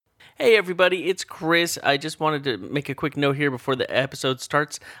Hey everybody, it's Chris. I just wanted to make a quick note here before the episode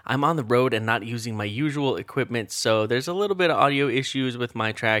starts. I'm on the road and not using my usual equipment, so there's a little bit of audio issues with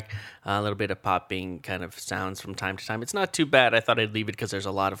my track, a little bit of popping kind of sounds from time to time. It's not too bad. I thought I'd leave it because there's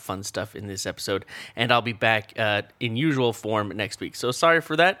a lot of fun stuff in this episode, and I'll be back in usual form next week. So sorry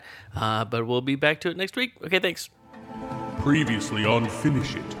for that, but we'll be back to it next week. Okay, thanks. Previously on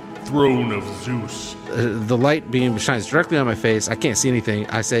Finish It, Throne of Zeus. The light beam shines directly on my face. I can't see anything.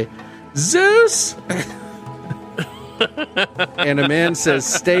 I say, Zeus! And a man says,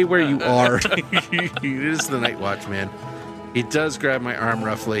 stay where you are. It is the Night Watch, man. He does grab my arm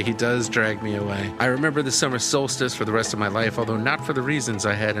roughly. He does drag me away. I remember the summer solstice for the rest of my life, although not for the reasons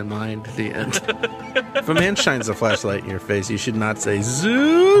I had in mind at the end. If a man shines a flashlight in your face, you should not say,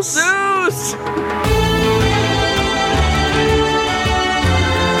 Zeus! Zeus!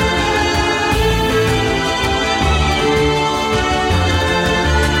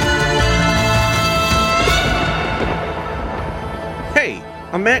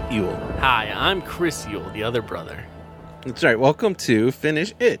 I'm Matt Yule. Hi, I'm Chris Yule, the other brother. That's right. Welcome to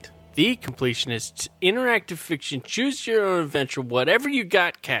Finish It. The Completionist, interactive fiction, choose your own adventure, whatever you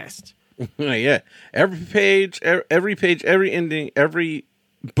got cast. Yeah. Every page, every ending, every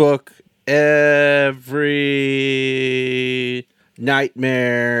book, every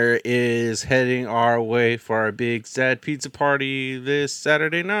nightmare is heading our way for our big sad pizza party this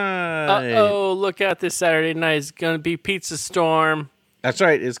Saturday night. Uh-oh, look out, this Saturday night is going to be Pizza Storm. That's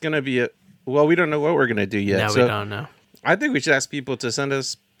right. It's going to be we don't know what we're going to do yet. No, we don't know. I think we should ask people to send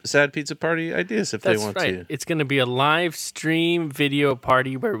us sad pizza party ideas if they want to. It's going to be a live stream video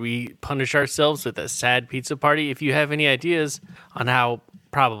party where we punish ourselves with a sad pizza party. If you have any ideas on how,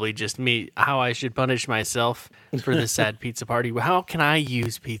 probably just me, how I should punish myself for the sad pizza party, how can I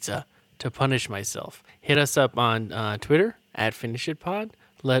use pizza to punish myself? Hit us up on Twitter at FinishItPod.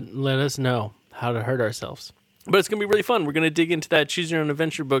 Let us know how to hurt ourselves. But it's going to be really fun. We're going to dig into that Choose Your Own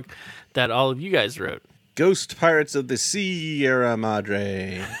Adventure book that all of you guys wrote. Ghost Pirates of the Sierra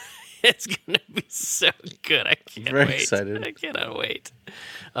Madre. It's going to be so good. I can't wait. Very excited. I cannot wait.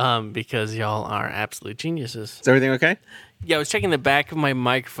 Because y'all are absolute geniuses. Is everything okay? Yeah, I was checking the back of my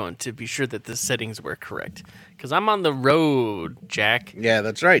microphone to be sure that the settings were correct. Because I'm on the road, Jack. Yeah,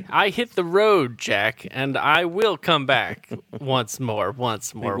 that's right. I hit the road, Jack, and I will come back once more. But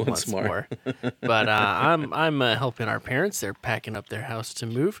I'm helping our parents. They're packing up their house to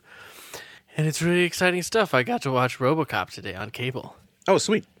move. And it's really exciting stuff. I got to watch RoboCop today on cable. Oh,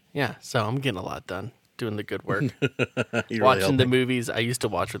 sweet. Yeah, so I'm getting a lot done, doing the good work. Watching the movies I used to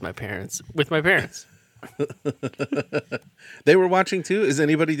watch with my parents. They were watching too? Is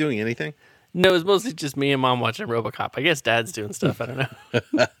anybody doing anything? No, it's mostly just me and Mom watching RoboCop. I guess Dad's doing stuff. I don't know.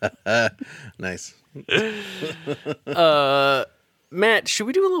 Nice. Matt, should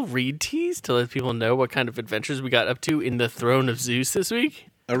we do a little read tease to let people know what kind of adventures we got up to in the Throne of Zeus this week?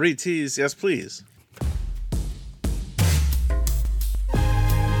 A read tease, yes, please. You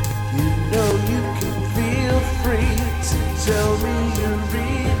know you can feel free to tell me your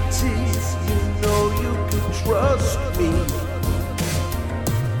read tease. You know you can trust me.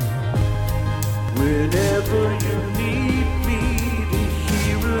 Whenever you need me to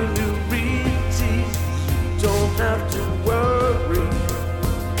hear a new read tease, you don't have to worry.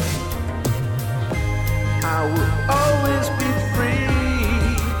 I will always be free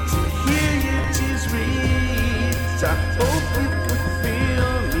to hear your tease reads. I hope you can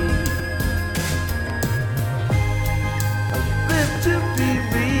feel me. I live to be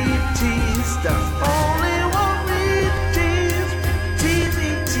read teased. I only want read tease.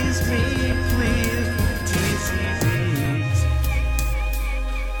 Tease me, please. Teasy reads.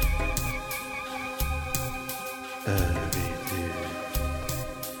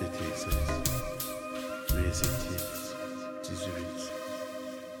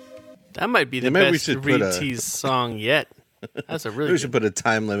 That might be the best read tease song yet. That's a really We should put a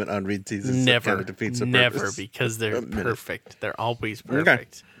time limit on read teases. Never, because they're perfect. They're always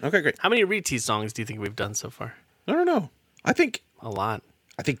perfect. Okay, great. How many read tease songs do you think we've done so far? I don't know. I think A lot.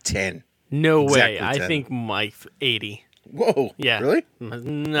 10. No Exactly way. I 10. think like 80. Whoa. Yeah. Really?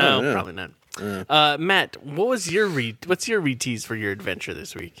 No, yeah. probably not. Matt, what's your read tease for your adventure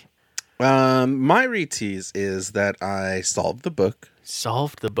this week? My read tease is that I solved the book,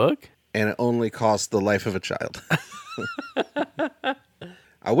 Solved the book? and it only cost the life of a child.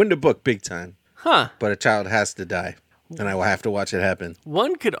 I win the book big time. Huh. But a child has to die, and I will have to watch it happen.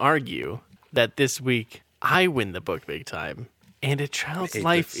 One could argue that this week I win the book big time, and a child's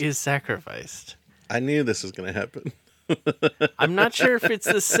life is sacrificed. I knew this was going to happen. I'm not sure if it's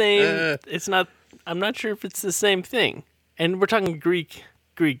the same. I'm not sure if it's the same thing. And we're talking Greek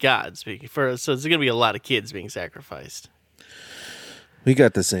Greek gods. So there's going to be a lot of kids being sacrificed. We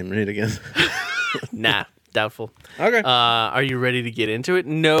got the same read again. Nah, doubtful. Okay. Are you ready to get into it?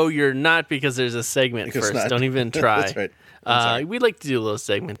 No, you're not, because there's a segment Because first. not. Don't even try. That's right. I'm sorry. We like to do a little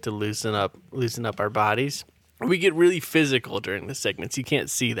segment to loosen up our bodies. We get really physical during the segments. You can't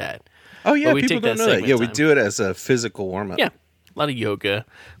see that. Oh, yeah. but we People take don't that know that. segment Yeah, we time. do it as a physical warm-up. Yeah, a lot of yoga,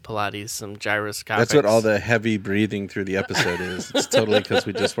 Pilates, some gyroscopics. That's what all the heavy breathing through the episode is. It's totally because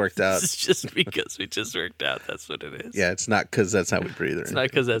we just worked out. It's just because we just worked out. That's what it is. Yeah, it's not because that's how we breathe. It's not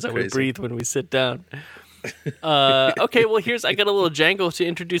because that's how we Crazy. breathe when we sit down. Okay, well, I got a little jangle to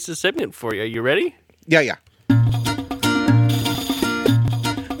introduce the segment for you. Are you ready? Yeah.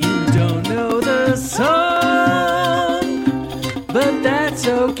 You don't know the song, but that's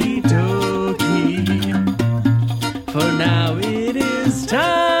okie dokie. For now it is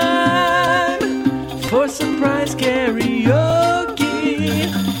time for surprise karaoke.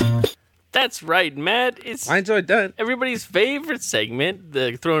 That's right, Matt. It's I enjoyed that. everybody's favorite segment,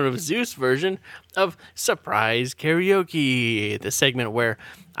 the Throne of Zeus version of Surprise Karaoke, the segment where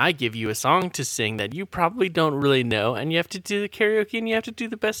I give you a song to sing that you probably don't really know, and you have to do the karaoke, and you have to do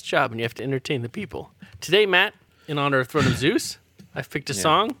the best job, and you have to entertain the people. Today, Matt, in honor of Throne of Zeus, I picked a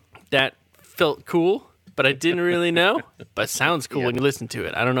song that felt cool, but I didn't really know, but sounds cool when you listen to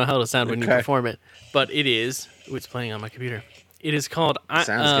it. I don't know how it'll sound when you Okay. perform it, but it is. Ooh, it's playing on my computer. It is called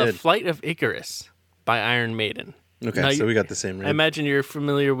Sounds good. Flight of Icarus by Iron Maiden. Okay, Now, so we got the same I read. imagine you're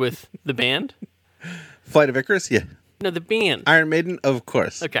familiar with the band? Flight of Icarus? Yeah. No, the band. Iron Maiden? Of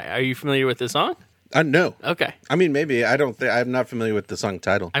course. Okay, are you familiar with the song? No. Okay. I mean, maybe. I'm not familiar with the song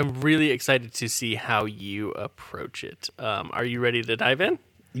title. I'm really excited to see how you approach it. Are you ready to dive in?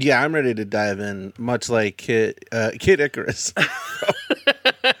 Yeah, I'm ready to dive in, much like Kid Icarus.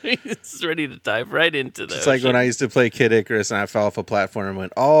 He's ready to dive right into this. It's like when I used to play Kid Icarus and I fell off a platform and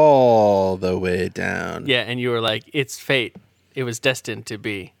went all the way down. Yeah, and you were like, "It's fate. It was destined to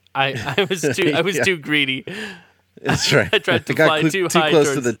be." I was too greedy. That's right. I tried to got fly too high, close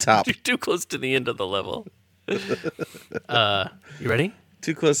to towards- the top. too close to the end of the level. You ready?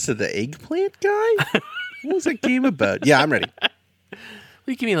 Too close to the eggplant guy? What was that game about? Yeah, I'm ready.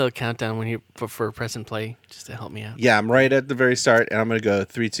 Will you give me a little countdown when you prefer press and play, just to help me out? Yeah, I'm right at the very start, and I'm going to go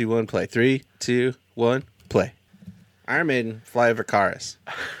 3, 2, 1, play. 3, 2, 1, play. Iron Maiden, Fly of Icarus.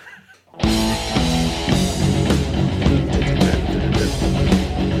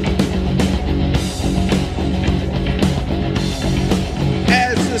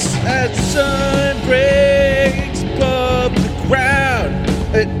 As the sun breaks above the ground,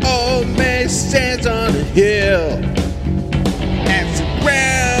 an old man stands on a hill. As the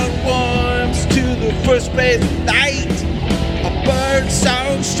ground warms to the first phase of night, a bird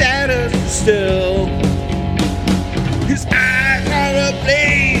song shatters still. His eyes are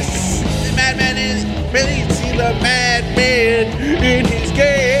ablaze. The madman is really see the madman in his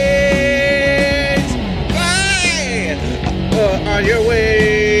gaze. Fly on your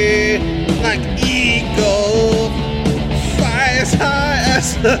way like an eagle. Fly as high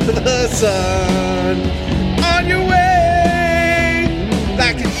as the sun. On your way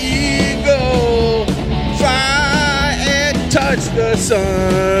like an eagle. Fly and touch the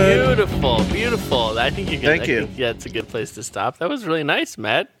sun. Beautiful. I think you can. Thank you. Yeah, it's a good place to stop. That was really nice,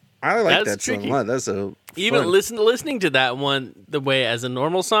 Matt. I like That's that song tricky. a lot. That's a Even fun. listening to that one the way as a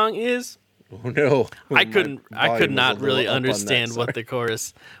normal song is, Oh no! I My could volume was not a really little up on that, understand what sorry.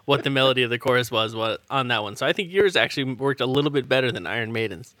 what the melody of the chorus was on that one. So I think yours actually worked a little bit better than Iron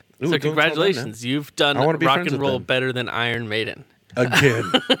Maiden's. Ooh, So don't tell them congratulations, you've done I wanna be rock friends and with roll them. better than Iron Maiden.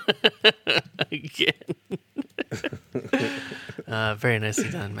 again. Again. Very nicely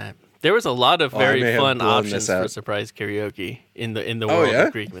done, Matt. There was a lot of I very may have fun blown options this for out. surprise karaoke in the Oh, world yeah?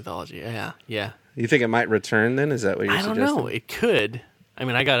 of Greek mythology. Yeah. You think it might return? Then is that what you're I don't suggesting? know. It could. I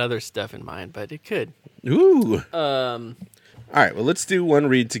mean, I got other stuff in mind, but it could. Ooh. All right. Well, let's do one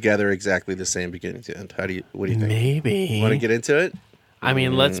read together, exactly the same beginning to end. What do you think? Maybe. Want to get into it? I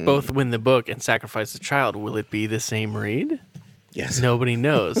mean, let's both win the book and sacrifice a child. Will it be the same read? Yes. Nobody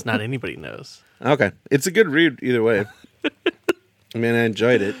knows. Not anybody knows. Okay. It's a good read either way. I mean, I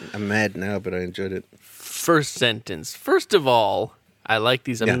enjoyed it. I'm mad now, but I enjoyed it. First sentence. First of all, I like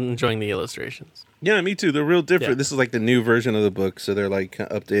these. I'm Yeah. enjoying the illustrations. Yeah, me too. They're real different. Yeah. This is like the new version of the book, so they're like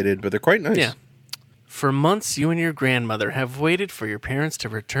updated, but they're quite nice. Yeah. For months, you and your grandmother have waited for your parents to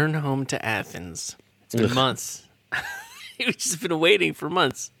return home to Athens. It's been months. You've just been waiting for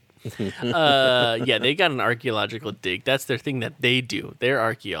months. Yeah, they got an archaeological dig. That's their thing that they do. They're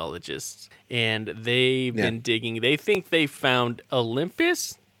archaeologists. And they've been digging. They think they found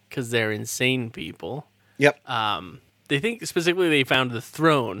Olympus because they're insane people. Yep. they think specifically they found the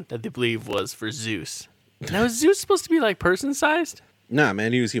throne that they believe was for Zeus. Now, is Zeus supposed to be like person-sized? Nah,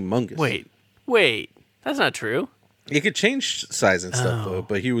 man, he was humongous. Wait. That's not true. He could change size and stuff, though,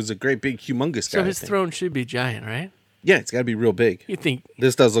 but he was a great big humongous guy. So his throne should be giant, right? Yeah, it's got to be real big. You think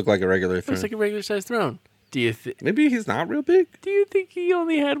This does look like a regular throne. looks like a regular-sized throne? Maybe he's not real big? Do you think he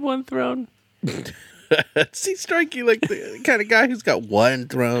only had one throne? See, strike you like the kind of guy who's got one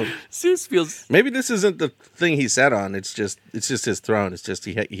throne. Zeus feels. Maybe this isn't the thing he sat on. It's just his throne. It's just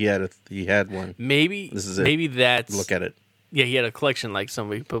he had one. Maybe This is it. Maybe that's Look at it. Yeah, he had a collection like some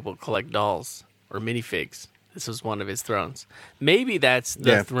people collect dolls or minifigs. This was one of his thrones. Maybe that's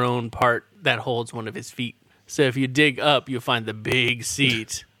the throne part that holds one of his feet. So if you dig up, you'll find the big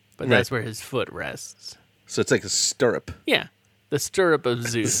seat, but that's where his foot rests. So it's like a stirrup. Yeah, the stirrup of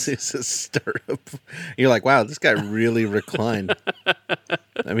Zeus. It's a stirrup. You're like, wow, this guy really reclined.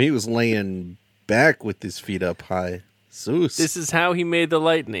 I mean, he was laying back with his feet up high. Zeus. This is how he made the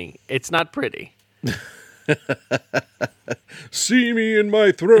lightning. It's not pretty. See me in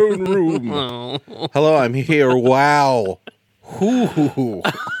my throne room. Hello, I'm here. Wow. Ooh.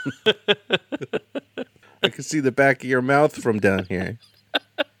 I can see the back of your mouth from down here.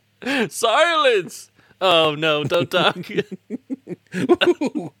 Silence! Oh no, don't talk.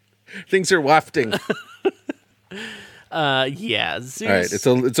 Things are wafting. Yeah, Zeus. All right,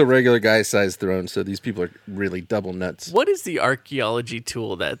 it's a regular guy-sized throne, so these people are really double nuts. What is the archaeology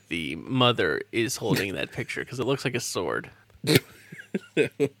tool that the mother is holding in that picture? Because it looks like a sword. It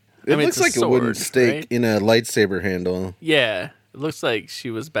mean, looks it's a like a wooden sword, stake right? in a lightsaber handle. Yeah, it looks like she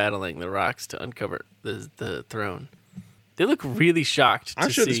was battling the rocks to uncover the throne. They look really shocked. I'm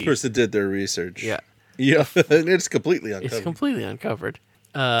to sure see. this person did their research. Yeah, Yeah, it's completely uncovered. it's completely uncovered.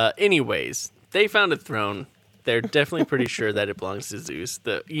 Anyways, they found a throne. They're definitely pretty sure that it belongs to Zeus.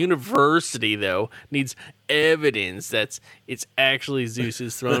 The university, though, needs evidence that it's actually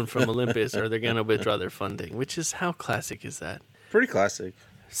Zeus's throne from Olympus, or they're going to withdraw their funding, which is how classic is that? Pretty classic.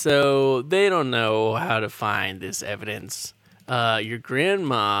 So they don't know how to find this evidence. Your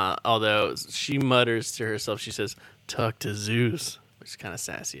grandma, although she mutters to herself, she says, "Talk to Zeus," which is kind of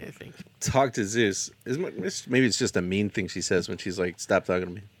sassy, I think. Talk to Zeus. Maybe it's just a mean thing she says when she's like, "Stop talking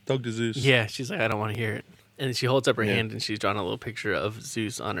to me." Talk to Zeus. Yeah, she's like, "I don't want to hear it." And she holds up her Yeah. hand, and she's drawn a little picture of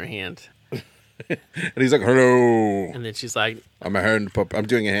Zeus on her hand. And he's like, "Hello, And then she's like, I'm a hand puppet. I'm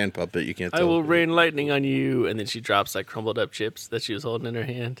doing a hand puppet. You can't "I tell." will rain lightning on you." And then she drops like crumbled up chips that she was holding in her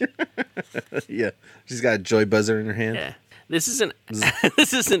hand. Yeah, she's got a joy buzzer in her hand. Yeah. This is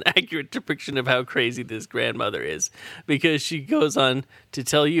an accurate depiction of how crazy this grandmother is, because she goes on to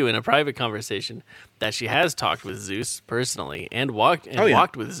tell you in a private conversation that she has talked with Zeus personally and walked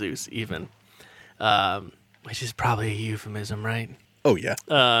with Zeus even, which is probably a euphemism, right? Oh yeah.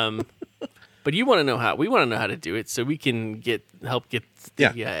 But we want to know how to do it so we can help get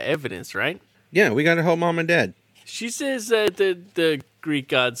the evidence, right? Yeah, we got to help mom and dad. She says that the Greek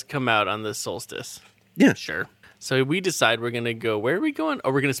gods come out on the solstice. Yeah. Sure. So we decide we're going to go. Where are we going? Oh,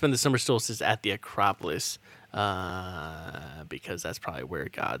 we're going to spend the summer solstice at the Acropolis because that's probably where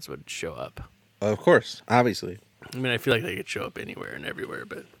gods would show up. Of course, obviously. I mean, I feel like they could show up anywhere and everywhere,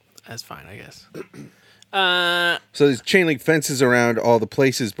 but that's fine, I guess. So there's chain link fences around all the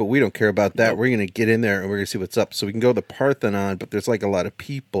places, but we don't care about that. We're going to get in there and we're going to see what's up. So we can go to the Parthenon, but there's like a lot of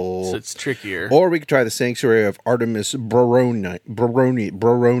people. So it's trickier. Or we could try the sanctuary of Artemis Broronia.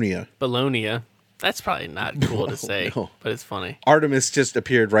 Bologna. That's probably not cool to say, no. but it's funny. Artemis just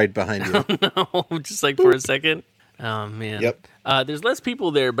appeared right behind you. No, just like for a second. Oh man. Yep. There's less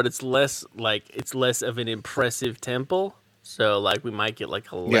people there, but it's less of an impressive temple. So like we might get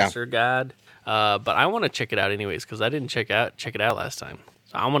like a lesser god. But I want to check it out anyways because I didn't check it out last time.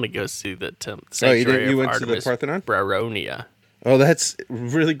 So I want to go see the sanctuary you of went to the Artemis Parthenon? Broronia. Oh, that's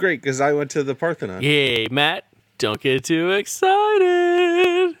really great because I went to the Parthenon. Yay, Matt! Don't get too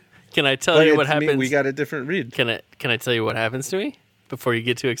excited. Can I tell you what happens? We got a different read. Can I tell you what happens to me before you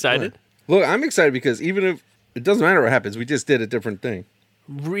get too excited? Look, I'm excited because even if it doesn't matter what happens, we just did a different thing.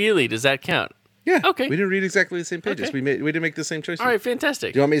 Really? Does that count? Yeah. Okay. We didn't read exactly the same pages. Okay. We didn't make the same choices. All right,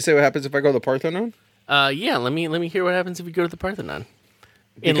 fantastic. Do you want me to say what happens if I go to the Parthenon? Yeah. Let me hear what happens if you go to the Parthenon.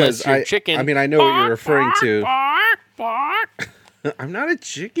 Because Unless you're chicken. I mean, I know what you're referring to. I'm not a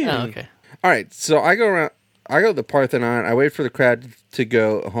chicken. Oh, okay. All right. So I go to the Parthenon. I wait for the crowd to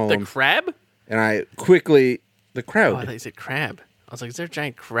go home. The crab? And I quickly the crowd. Oh, I thought you said crab. I was like, is there a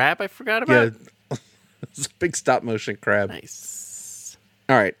giant crab I forgot about? Yeah. It's a big stop motion crab. Nice.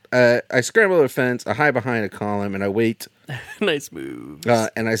 All right. I scramble the fence. I hide behind a column and I wait. Nice move.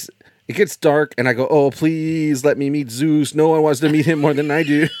 It gets dark and I go, "Oh, please let me meet Zeus. No one wants to meet him more than I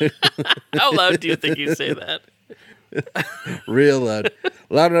do." How loud do you think you say that? Real loud.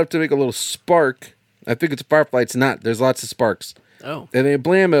 Loud enough to make a little spark. I think it's a firefly. It's not. There's lots of sparks. Oh. And then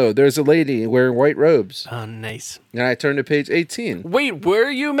blammo, there's a lady wearing white robes. Oh, nice. And I turn to page 18. Wait, where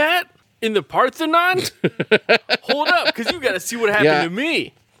are you, Matt? In the Parthenon? Hold up, because you got to see what happened Yeah. to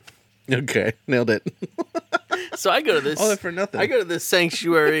me. Okay, nailed it. So I go to this. All that for nothing. I go to the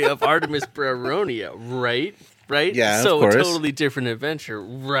sanctuary of Artemis Brauronia, right? Right? Yeah, So of course. a totally different adventure,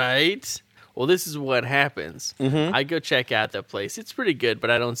 right? Well, this is what happens. Mm-hmm. I go check out that place. It's pretty good, but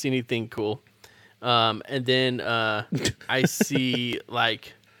I don't see anything cool. And then I see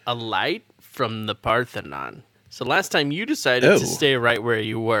like a light from the Parthenon. So last time you decided Oh. to stay right where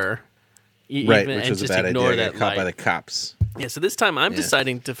you were. Right, even, which and was a just bad ignore idea. I that got caught light. by the cops. Yeah, so this time I'm Yeah.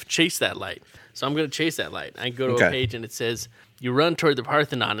 deciding to chase that light. So I'm going to chase that light. I go to Okay. a page and it says, you run toward the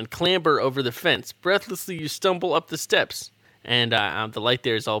Parthenon and clamber over the fence. Breathlessly, you stumble up the steps. And the light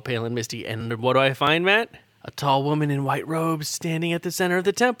there is all pale and misty. And what do I find, Matt? A tall woman in white robes standing at the center of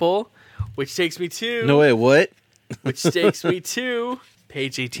the temple, which takes me to... No way, what? Which takes me to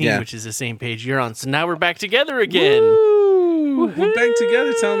page 18, Yeah. which is the same page you're on. So now we're back together again. We're back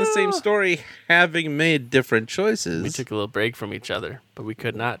together telling the same story, having made different choices. We took a little break from each other, but we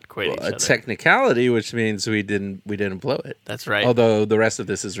could not quit each a other. technicality, which means we didn't blow it. That's right. Although the rest of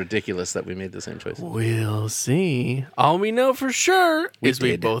this is ridiculous that we made the same choice. We'll see. All we know for sure is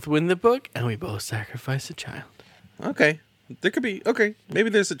we did. both win the book and we both sacrifice a child. Okay. There could be, okay, maybe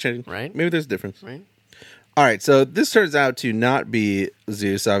there's a change. Right. Maybe there's a difference. Right? All right, so this turns out to not be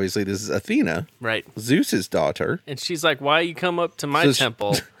Zeus. Obviously, this is Athena, Right. Zeus's daughter. And she's like, why you come up to my So she-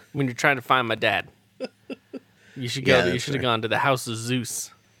 temple when you're trying to find my dad? You should go. Yeah, you that's should have fair. gone to the House of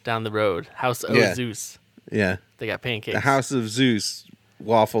Zeus down the road. House of Yeah. Zeus. Yeah. They got pancakes. The House of Zeus,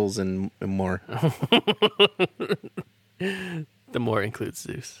 waffles, and more. The more includes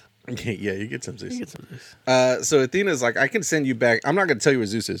Zeus. Yeah, you get some Zeus. You get some Zeus. So Athena's like, I can send you back. I'm not going to tell you where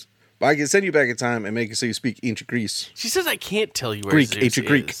Zeus is, but I can send you back in time and make it so you speak ancient Greece. She says I can't tell you where Greek, Zeus ancient is.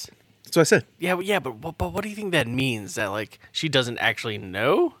 Greek. That's what I said. Yeah, but what do you think that means? That like she doesn't actually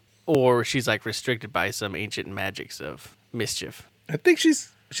know, or she's like restricted by some ancient magics of mischief? I think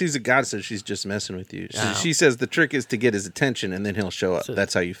she's a goddess. She's just messing with you. Oh. She says the trick is to get his attention, and then he'll show up. So-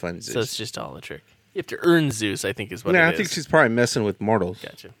 That's how you find Zeus. So it's just all a trick. You have to earn Zeus, I think, is what Yeah, it I is. think she's probably messing with mortals.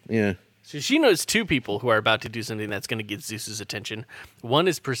 Gotcha. Yeah. So she knows two people who are about to do something that's going to get Zeus's attention. One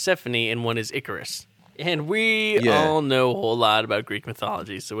is Persephone and one is Icarus. And we Yeah. all know a whole lot about Greek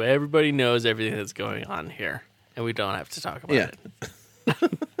mythology, so everybody knows everything that's going on here. And we don't have to talk about Yeah.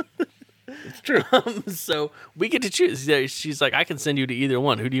 it. It's true. So we get to choose. She's like, I can send you to either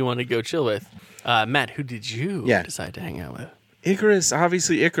one. Who do you want to go chill with? Matt, who did you Yeah. decide to hang out with? Icarus,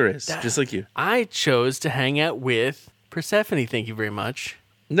 obviously Icarus, just like you. I chose to hang out with Persephone, thank you very much.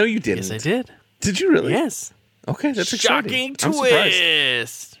 No, you didn't. Yes, I did. Did you really? Yes. Okay, that's Shocking exciting. I'm surprised.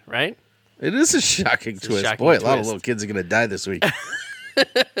 twist, right? It is a shocking twist. shocking Boy, a lot of twist. little kids are going to die this week.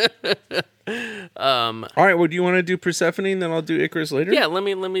 All right, well, do you want to do Persephone and then I'll do Icarus later? Yeah, let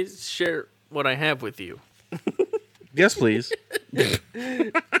me share what I have with you. Yes, please.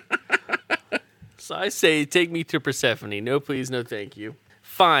 So I say, take me to Persephone. No, please, no, thank you.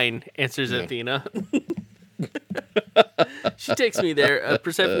 Fine, answers Athena. She takes me there.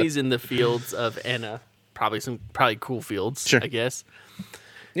 Persephone's in the fields of Enna. Probably cool fields, Sure. I guess.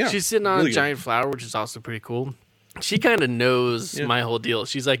 Yeah. She's sitting on really a good. giant flower, which is also pretty cool. She kind of knows my whole deal.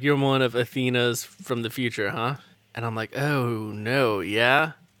 She's like, you're one of Athena's from the future, huh? And I'm like, oh, no,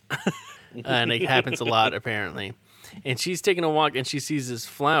 yeah? And it happens a lot, apparently. And she's taking a walk, and she sees this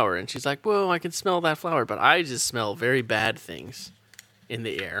flower, and she's like, whoa, I can smell that flower, but I just smell very bad things in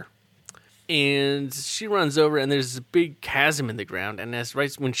the air. And she runs over, and there's a big chasm in the ground. And as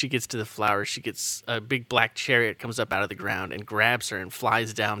right when she gets to the flower, she gets a big black chariot comes up out of the ground and grabs her and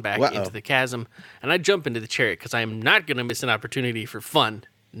flies down back Uh-oh. into the chasm. And I jump into the chariot because I am not going to miss an opportunity for fun.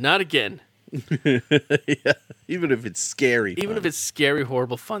 Not again. Yeah, even if it's scary. Even if it's scary,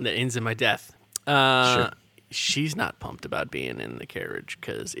 horrible fun that ends in my death. Sure. She's not pumped about being in the carriage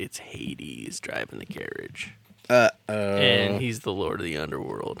because it's Hades driving the carriage. And he's the lord of the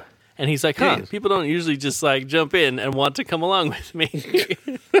underworld. And he's like, huh, Jeez. people don't usually just like jump in and want to come along with me.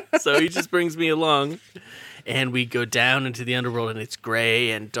 So he just brings me along. And we go down into the underworld, and it's gray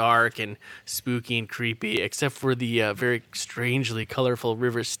and dark and spooky and creepy, except for the very strangely colorful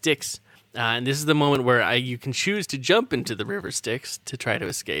river Styx. And this is the moment where you can choose to jump into the river Styx to try to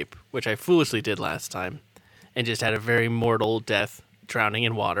escape, which I foolishly did last time, and just had a very mortal death drowning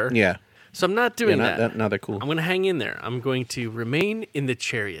in water. Yeah. So I'm not doing not that. not that cool. I'm going to hang in there. I'm going to remain in the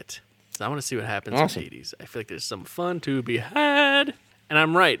chariot. So I want to see what happens Awesome. with Hades. I feel like there's some fun to be had. And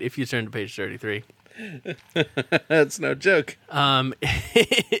I'm right if you turn to page 33. That's no joke. We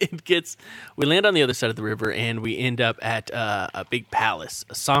land on the other side of the river, and we end up at a big palace,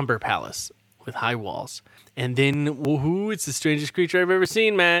 a somber palace with high walls. And then, woohoo, it's the strangest creature I've ever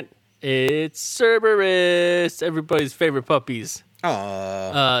seen, Matt. It's Cerberus, everybody's favorite puppies.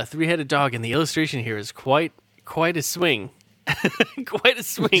 Aww. Three-headed dog, and the illustration here is quite a swing. Quite a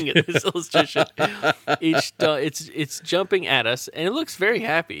swing at this illustration. Each dog, it's jumping at us, and it looks very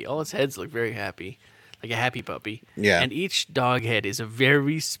happy. All its heads look very happy, like a happy puppy. Yeah. And each dog head is a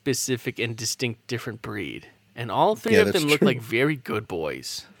very specific and distinct different breed. And all three Yeah, of them that's look true. like very good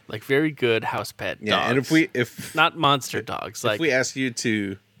boys, like very good house pet Yeah, dogs. and if not monster dogs, like we ask you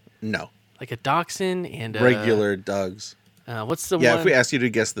to like a dachshund and a, regular dogs. What's the Yeah, one? if we asked you to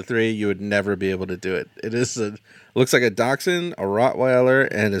guess the three, you would never be able to do it. It is looks like a Dachshund, a Rottweiler,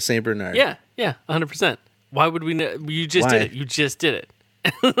 and a Saint Bernard. Yeah, 100%. Why would we know? You just Why? did it. You just did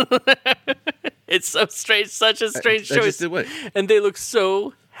it. It's so strange, such a strange I choice. just did what? And they look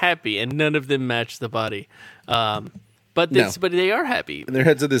so happy, and none of them match the body. But they are happy. And their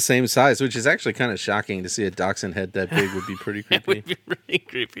heads are the same size, which is actually kind of shocking to see a Dachshund head that big would be pretty It creepy. would be really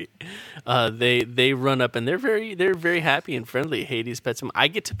creepy. They run up and they're very happy and friendly. Hades pets them. I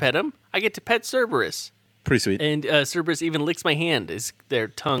get to pet them. I get to pet Cerberus, Pretty sweet. and Cerberus even licks my hand. Their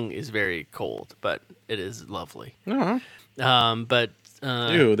tongue is very cold, but it is lovely. Aw. But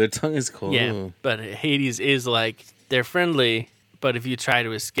Ew, their tongue is cold. yeah, but Hades is like, they're friendly, but if you try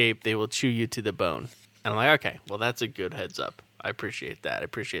to escape, they will chew you to the bone. And I'm like, okay, well, that's a good heads up. I appreciate that. I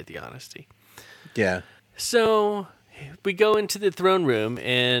appreciate the honesty. Yeah. So we go into the throne room,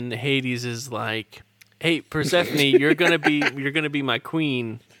 and Hades is like, "Hey, Persephone, you're gonna be my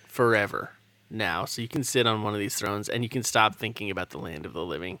queen forever now. So you can sit on one of these thrones, and you can stop thinking about the land of the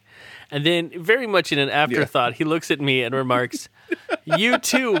living." And then, very much in an afterthought, he looks at me and remarks, "You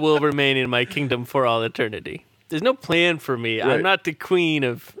too will remain in my kingdom for all eternity." There's no plan for me. Right. I'm not the queen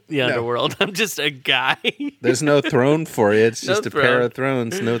of the underworld. I'm just a guy. There's no throne for you. It's No just a throne. pair of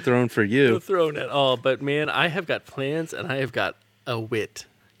thrones. No throne for No you. throne at all. But man, I have got plans and I have got a wit.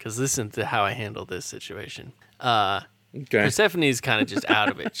 Because listen to how I handle this situation. Okay. Persephone's kind of just out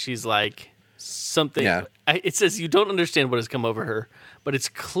of it. She's like something. Yeah. It says you don't understand what has come over her, but it's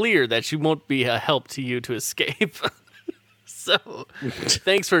clear that she won't be a help to you to escape. So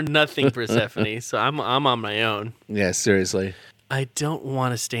thanks for nothing, Persephone. So I'm on my own. Yeah, seriously. I don't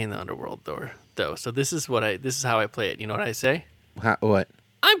want to stay in the underworld though. So this is how I play it. You know what I say? What?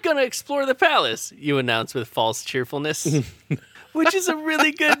 I'm going to explore the palace, you announce with false cheerfulness, which is a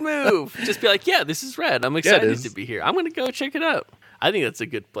really good move. Just be like, yeah, this is rad. I'm excited to be here. I'm going to go check it out. I think that's a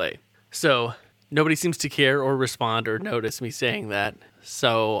good play. So nobody seems to care or respond or notice me saying that.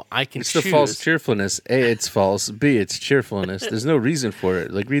 So I can It's choose. the false cheerfulness. A, it's false. B, it's cheerfulness. There's no reason for it.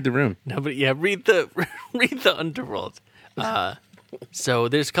 Like, read the room. Nobody, yeah, read the underworld. So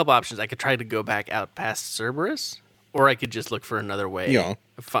there's a couple options. I could try to go back out past Cerberus, or I could just look for another way. Yeah.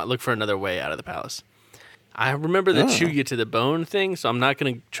 Look for another way out of the palace. I remember the chew you to the bone thing, so I'm not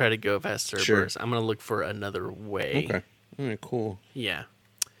going to try to go past Cerberus. I'm going to look for another way. Okay. All right, cool. Yeah.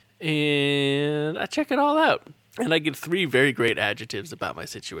 And I check it all out. And I get 3 very great adjectives about my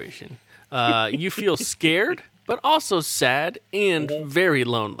situation. You feel scared, but also sad and very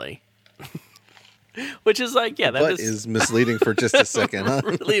lonely. Which is like, yeah, that But is misleading for just a second, huh?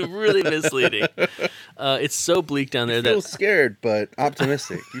 really, really misleading. It's so bleak down there You feel that scared, but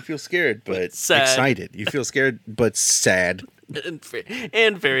optimistic. You feel scared, but Sad. excited. You feel scared, but sad.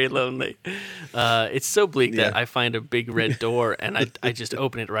 and very lonely. It's so bleak that Yeah. I find a big red door and I just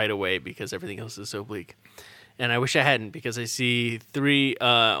open it right away because everything else is so bleak. And I wish I hadn't, because I see 3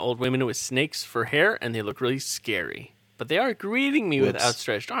 old women with snakes for hair, and they look really scary. But they are greeting me with Whoops.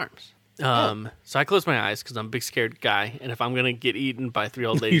 outstretched arms. So I close my eyes because I'm a big scared guy, and if I'm gonna get eaten by 3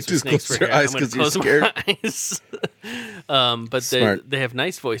 old ladies with just snakes close for your hair, eyes I'm gonna 'cause you're close my eyes. But Smart. they have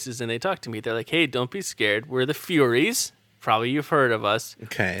nice voices, and they talk to me. They're like, "Hey, don't be scared. We're the Furies. Probably you've heard of us.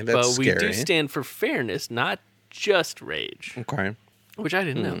 Okay, But that's we scary. do stand for fairness, not just rage." Okay. Which I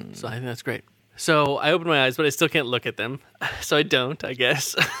didn't know, so I think that's great. So I open my eyes, but I still can't look at them. So I don't, I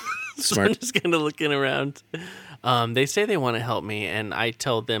guess. So Smart. I'm just kind of looking around. They say they want to help me, and I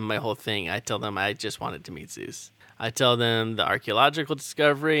tell them my whole thing. I tell them I just wanted to meet Zeus. I tell them the archaeological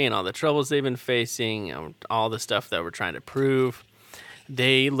discovery and all the troubles they've been facing, and all the stuff that we're trying to prove.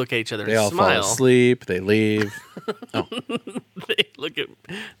 They look at each other They and all smile. fall asleep. They leave. They look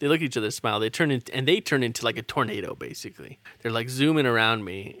at each other, smile. They turn into like a tornado, basically. They're like zooming around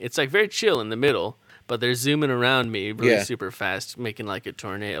me. It's like very chill in the middle, but they're zooming around me really Yeah. super fast, making like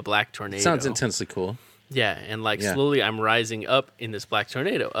a black tornado. Sounds intensely cool. Yeah, and like Yeah. slowly I'm rising up in this black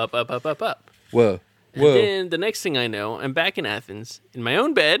tornado, up, up, up, up, up. Whoa. And then the next thing I know, I'm back in Athens in my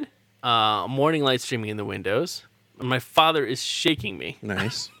own bed, morning light streaming in the windows, and my father is shaking me.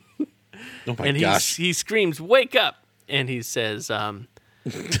 Nice. Oh my And gosh. he screams, "Wake up!" And he says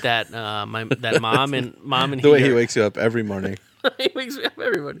that mom and The way he he are- wakes you up every morning. he wakes me up,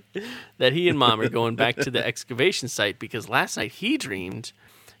 everybody. That he and mom are going back to the excavation site because last night he dreamed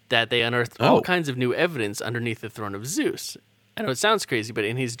that they unearthed all kinds of new evidence underneath the throne of Zeus. I know it sounds crazy, but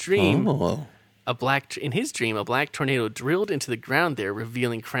in his dream, Oh. a black tornado drilled into the ground there,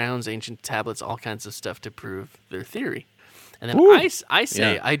 revealing crowns, ancient tablets, all kinds of stuff to prove their theory. And then I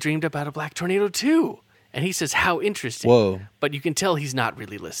say, Yeah. I dreamed about a black tornado too. And he says, how interesting. Whoa. But you can tell he's not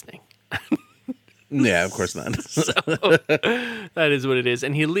really listening. Yeah, of course not. That is what it is.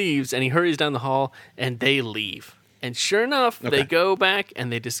 And he leaves and he hurries down the hall and they leave. And sure enough, they go back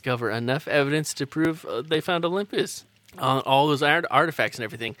and they discover enough evidence to prove they found Olympus. All those artifacts and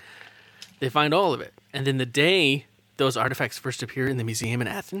everything. They find all of it. And then the day those artifacts first appear in the museum in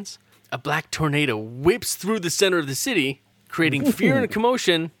Athens, a black tornado whips through the center of the city, creating fear and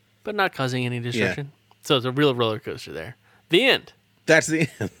commotion, but not causing any destruction. So it's a real roller coaster there. The end. That's the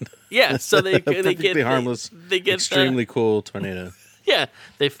end. Yeah, so they Perfectly get harmless, they get extremely cool tornado. yeah,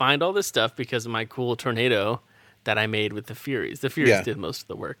 they find all this stuff because of my cool tornado that I made with the Furies. The Furies did most of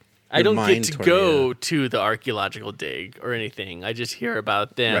the work. I Your don't get mind to tornado. go to the archaeological dig or anything. I just hear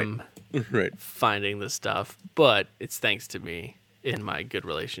about them Right. finding the stuff, but it's thanks to me in my good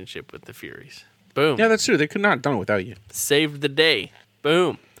relationship with the Furies. Boom. Yeah, that's true. They could not have done it without you. Saved the day.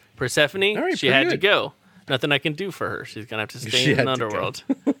 Boom. Persephone, All right, she pretty had to good. go. Nothing I can do for her. She's going to have to She stay in had the to go. underworld.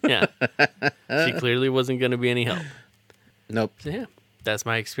 Yeah. She clearly wasn't going to be any help. Nope. So, yeah, that's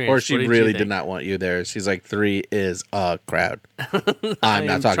my experience. Or she What you really think? did not want you there. She's like, 3 is a crowd. I'm not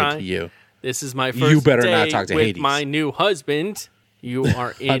am talking trying- to you. This is my You first better day not talk to with Hades. my new husband. You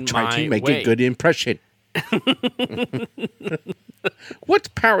are in I'm trying my to make way. a good impression.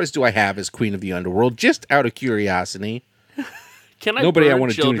 What powers do I have as queen of the underworld? Just out of curiosity. Can I Nobody I burn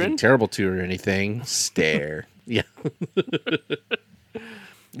want to do children? anything terrible to or anything. Stare. Yeah. Well,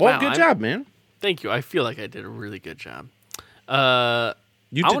 Wow, good job, man. Thank you. I feel like I did a really good job. You I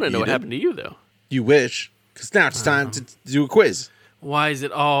want to know you what did. happened to you, though. You wish. Because now it's time to do a quiz. Why is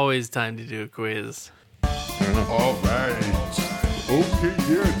it always time to do a quiz? All right. Okay,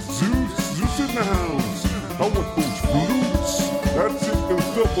 yeah, Zeus in the house. I want those flutes. That's it, those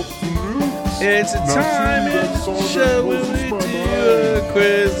double flutes. It's a Now, time see, in that's all the that show when blows we my do a mind.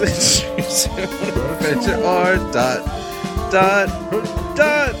 quiz and choose your own adventure or dot.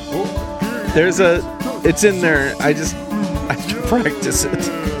 Okay. There's it's in there. I have to practice it.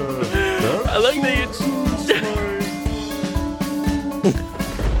 I like that you.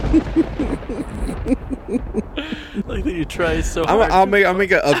 like that you try so hard. I'll make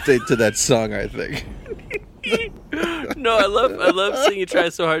an update to that song, I think. No, I love seeing you try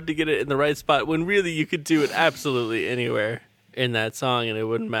so hard to get it in the right spot when really you could do it absolutely anywhere in that song and it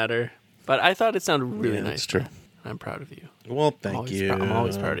wouldn't matter. But I thought it sounded really Yeah, nice. that's true. I'm proud of you. Well, thank you. I'm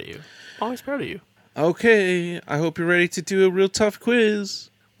always proud of you. Always proud of you. Okay, I hope you're ready to do a real tough quiz.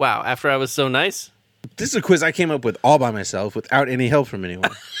 Wow, after I was so nice. This is a quiz I came up with all by myself without any help from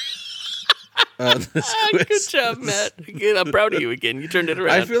anyone. This Good quiz- job, Matt. Again, I'm proud of you again. You turned it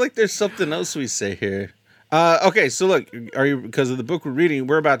around. I feel like there's something else we say here. Okay, so look, because of the book we're reading,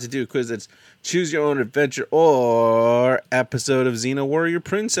 we're about to do a quiz that's Choose Your Own Adventure or episode of Xena Warrior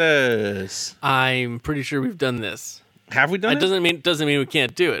Princess. I'm pretty sure we've done this. Have we done It it? doesn't mean we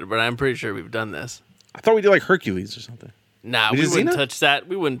can't do it, but I'm pretty sure we've done this. I thought we did like Hercules or something. Nah, We we did wouldn't Xena? touch that.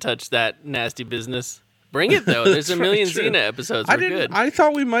 We wouldn't touch that nasty business. Bring it though. There's a million True. Xena episodes. I We're didn't. good. I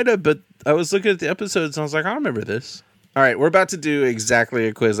thought we might have, but I was looking at the episodes and I was like, I remember this. All right, we're about to do exactly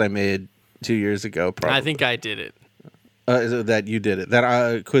a quiz I made 2 years ago. Probably. I think I did it. That you did it.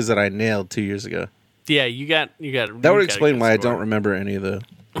 That quiz that I nailed 2 years ago. Yeah, you got. That would explain why I don't remember any of the.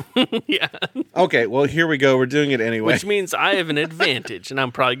 Yeah, Okay, well here we go. We're doing it anyway. which means I have an advantage, and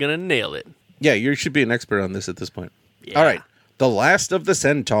I'm probably gonna nail it. Yeah, you should be an expert on this at this point. Yeah. All right, The Last of the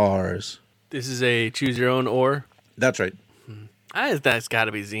Centaurs. This is a choose your own or. That's right. That's got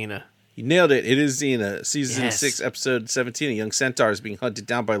to be Xena. You nailed it. It is Xena. Season Yes. 6, episode 17. A young centaur is being hunted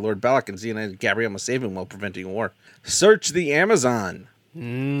down by Lord Balak, and Xena and Gabrielle must save him while preventing a war. Search the Amazon.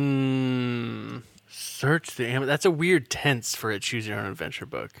 Search the Amazon. That's a weird tense for a choose your own adventure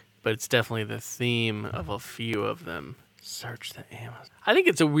book, but it's definitely the theme of a few of them. Search the Amazon. I think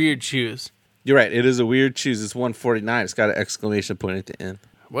it's a weird choose. You're right. It is a weird choose. It's 149. It's got an exclamation point at the end.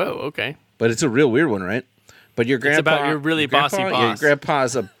 Whoa. Okay. But it's a real weird one, right? But your grandpa... about your really bossy Yeah, your boss.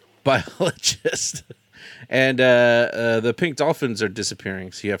 grandpa's a biologist. And the pink dolphins are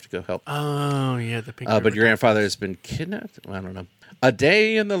disappearing, so you have to go help. Oh, yeah, the pink. But river your grandfather dolphins. has been kidnapped? I don't know. A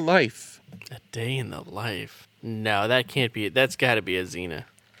day in the life. A day in the life. No, that can't be it. That's got to be a Xena.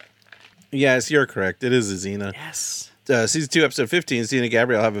 Yes, you're correct. It is a Xena. Yes. Season 2, episode 15, Xena and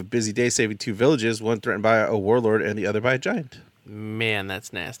Gabrielle have a busy day saving 2 villages, one threatened by a warlord and the other by a giant. Man,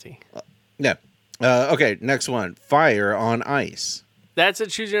 that's nasty. Yeah. Okay, next one. Fire on Ice. That's a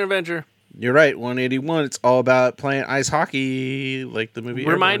Choose Your Own Adventure. You're right, 181. It's all about playing ice hockey, like the movie.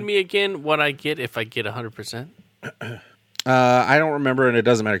 Remind Airborne. me again what I get if I get 100%. I don't remember, and it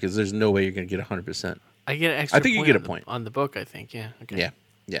doesn't matter because there's no way you're going to get 100%. I get an extra I think you point get a on the- point. on the book, I think. Yeah. Okay. Yeah,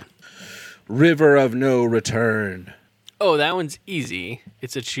 yeah. River of No Return. Oh, that one's easy.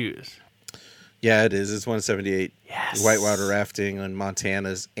 It's a choose. Yeah, it is. It's 178. Yes. Whitewater rafting on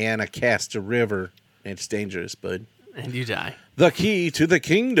Montana's Anacasta River. It's dangerous, bud. And you die. The Key to the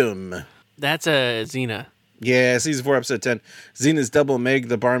Kingdom. That's a Xena. Yeah, season 4, episode 10. Xena's double Meg,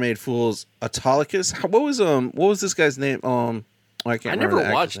 the barmaid fools Autolycus. What was this guy's name? I can't I remember. never the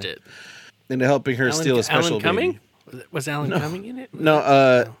actor's watched name. it. Into helping her steal a special Alan Cumming? baby. Was Alan Cumming in it? No,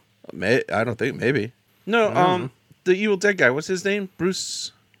 I don't think maybe. No, the Evil Dead guy. What's his name?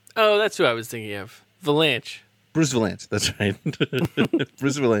 Bruce Oh, that's who I was thinking of. Valanche. Valanche. That's right.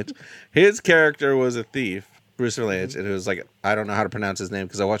 Bruce Valanche. His character was a thief, Bruce Valanche, and it was like I don't know how to pronounce his name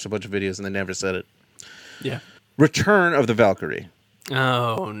because I watched a bunch of videos and they never said it. Yeah. Return of the Valkyrie.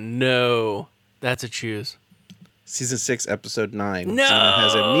 Oh, no. That's a choose. Season 6, episode 9. No! Xena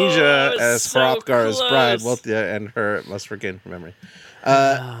has amnesia as So Hrothgar's bride, close. Walthea, and her must forget her memory.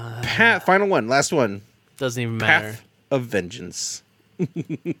 Final one, last one. Doesn't even matter. Path of Vengeance.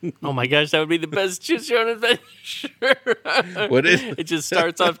 Oh my gosh, that would be the best Choose Your Own Adventure. Would it? It just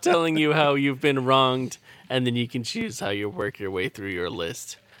starts off telling you how you've been wronged, and then you can choose how you work your way through your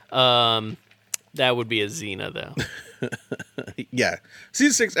list. That would be a Xena, though. Yeah.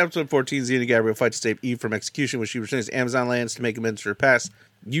 Season 6, episode 14, Xena Gabrielle fights to save Eve from execution when she returns to Amazon lands to make amends for her past.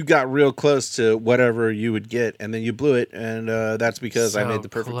 You got real close to whatever you would get, and then you blew it, and that's because I So made the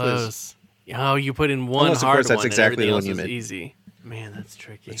perfect quiz. close. Oh, you put in one Unless, of hard course, that's one, exactly and the everything one else you was made. easy. Man, that's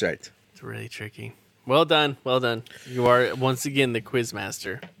tricky. That's right. It's really tricky. Well done. Well done. You are, once again, the quiz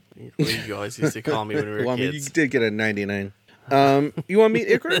master. You always used to call me when we were Well, I mean, you kids. did get a 99. You want to meet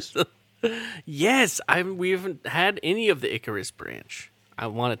Icarus? Yes, we haven't had any of the Icarus branch. I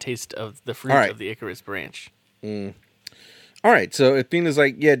want a taste of the fruit All right. of the Icarus branch. All right, so Athena's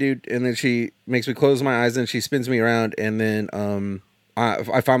like, yeah, dude, and then she makes me close my eyes and she spins me around, and then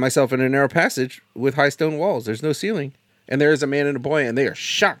I find myself in a narrow passage with high stone walls. There's no ceiling, and there is a man and a boy, and they are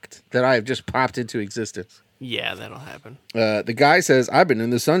shocked that I have just popped into existence. Yeah, that'll happen. The guy says, "I've been in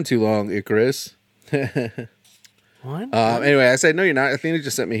the sun too long, Icarus." What? Anyway, I said, "No, you're not." Athena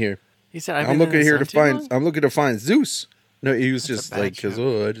just sent me here. He said, I'm looking here to find. Long? I'm looking to find Zeus. No, he was just bad like, because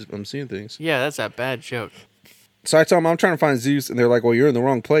joke. I'm seeing things. Yeah, that's a bad joke. So I tell him I'm trying to find Zeus, and they're like, "Well, you're in the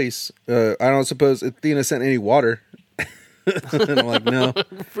wrong place. I don't suppose Athena sent any water." And I'm like, "No."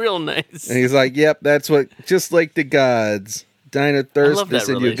 Real nice. And he's like, "Yep, that's what. Just like the gods, dying of I thirst. love They that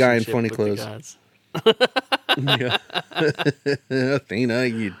send you a guy in relationship funny with the clothes." gods. Athena,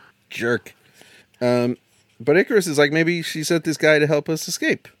 you jerk. But Icarus is like, maybe she sent this guy to help us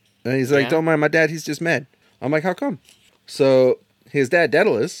escape. And he's like, Yeah. "Don't mind my dad. He's just mad." I'm like, "How come?" So his dad,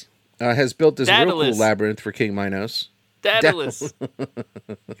 Daedalus, has built this real Daedalus. cool labyrinth for King Minos. Daedalus.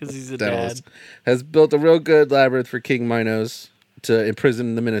 Because he's a Daedalus dad. has built a real good labyrinth for King Minos to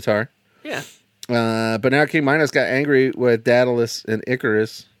imprison the Minotaur. Yeah. But now King Minos got angry with Daedalus and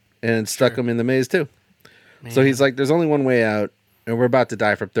Icarus and stuck him in the maze too. So he's like, "There's only one way out, and we're about to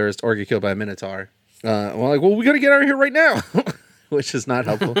die from thirst or get killed by a Minotaur." We're like, "Well, we got to get out of here right now," which is not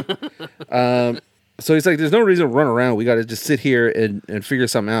helpful. So he's like, "There's no reason to run around. We got to just sit here and figure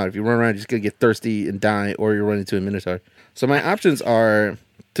something out. If you run around, you're just going to get thirsty and die, or you're running into a Minotaur." So my options are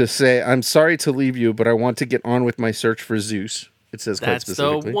to say, "I'm sorry to leave you, but I want to get on with my search for Zeus." It says quite That's the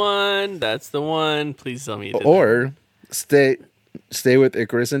specifically. one. That's the one. Please tell me you did Or stay with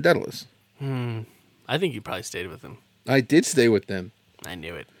Icarus and Daedalus. that. I think you probably stayed with him. I did stay with them. I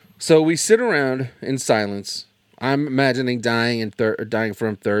knew it. So we sit around in silence. I'm imagining dying and dying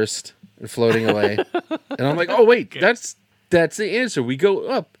from thirst and floating away. And I'm like, "Oh wait, that's the answer. We go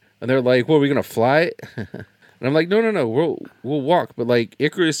up." And they're like, "Well, are we gonna fly?" And I'm like, "No. We'll walk. But like,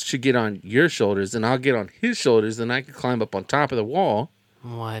 Icarus should get on your shoulders, and I'll get on his shoulders, and I can climb up on top of the wall,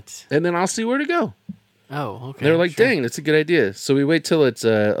 What? and then I'll see where to go." Oh, okay. They're like, sure. "Dang, that's a good idea." So we wait till it's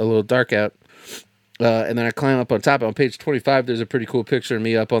a little dark out. And then I climb up on top. On page 25, there's a pretty cool picture of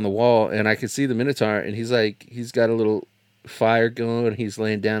me up on the wall, and I can see the Minotaur, and he's got a little fire going, and he's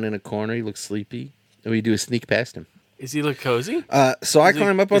laying down in a corner. He looks sleepy. and we do a sneak past him. Does he look cozy? So I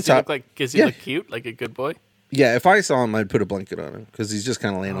climb up on Does he top. look like? Does he Yeah. look cute, like a good boy? Yeah, if I saw him, I'd put a blanket on him because he's just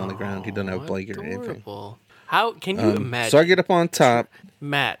kind of laying on the ground. He doesn't have a Oh, blanket or anything. adorable. How can you imagine? So I get up on top.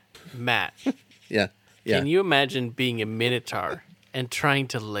 Matt. Yeah, yeah. Can you imagine being a minotaur and trying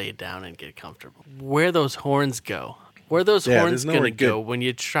to lay down and get comfortable? Where those horns go? Where those Yeah, horns there's nowhere gonna go good. when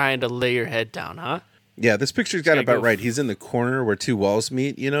you're trying to lay your head down, huh? Yeah, this picture's got it gotta about go right. He's in the corner where two walls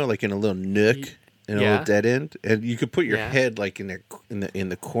meet, like in a little nook, in a Yeah. little dead end, and you could put your Yeah. head like in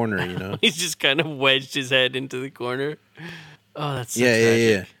the corner, He's just kind of wedged his head into the corner. Oh, that's so yeah, tragic. yeah,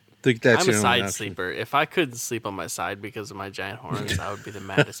 yeah. Think that's I'm a your only side option. sleeper. If I couldn't sleep on my side because of my giant horns, I would be the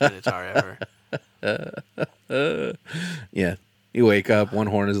maddest minotaur ever. Yeah, you wake up, one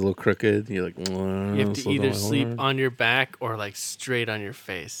horn is a little crooked. You're like, You have to either sleep on your back or like straight on your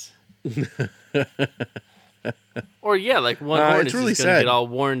face. Or yeah, like one horn it's is really just gonna sad. get all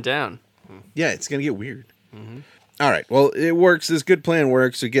worn down. Yeah, it's gonna get weird. All right, well, it works. This good plan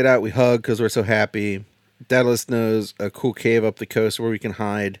works. We get out, we hug because we're so happy. Daedalus knows a cool cave up the coast where we can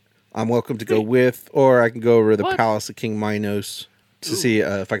hide. I'm welcome to go with, or I can go over to the What? palace of King Minos to see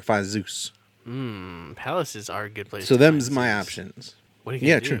if I can find Zeus. Palaces are a good place. So to them's find my Zeus. options. What are you gonna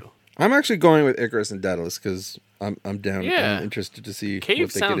Yeah, do? true. I'm actually going with Icarus and Daedalus because I'm down. Yeah. I'm interested to see Cave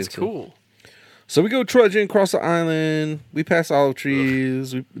what they get sounds into. cool. So we go trudging across the island. We pass olive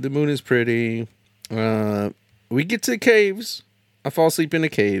trees. The moon is pretty. We get to the caves. I fall asleep in a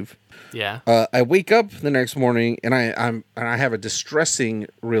cave. Yeah. I wake up the next morning and I have a distressing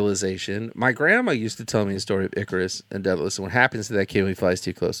realization. My grandma used to tell me the story of Icarus and Daedalus and what happens to that kid when he flies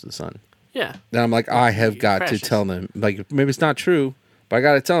too close to the sun. Yeah. And I'm like, I have got to crashes. tell them. Like, maybe it's not true, but I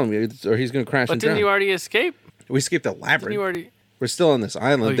got to tell him or he's going to crash But and didn't drown. you already escape? We skipped the Didn't labyrinth. you already? We're still on this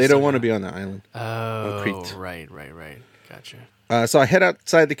island. you They still don't want to got- be on the island. Oh, Crete. right. Gotcha. So I head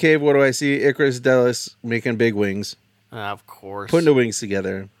outside the cave. What do I see? Icarus, Daedalus making big wings, Of course. putting the wings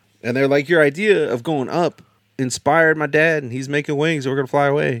together. And they're like, your idea of going up inspired my dad, and he's making wings, so we're going to fly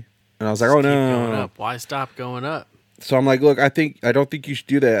away. And I was like, oh, Keep going no. up. Why stop going up? So I'm like, look, I don't think you should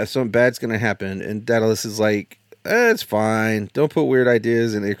do that. Something bad's going to happen. And Daedalus is like, it's fine. Don't put weird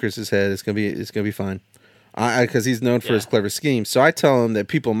ideas in Icarus's head. It's going to be fine. Because he's known for his Yeah. clever schemes. So I tell him that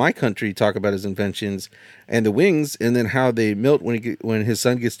people in my country talk about his inventions and the wings, and then how they melt when his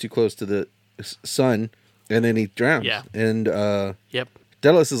son gets too close to the sun, and then he drowns. Yeah. And Yep.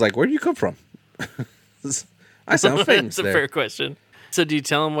 Daedalus is like, where do you come from? I sound famous That's a there. fair question. So do you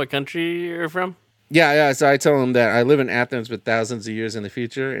tell him what country you're from? Yeah. So I tell him that I live in Athens, but thousands of years in the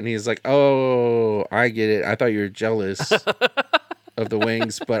future, and he's like, "Oh, I get it. I thought you were jealous of the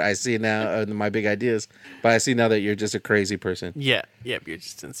wings, but I see now my big ideas. But I see now that you're just a crazy person." Yeah. Yep. You're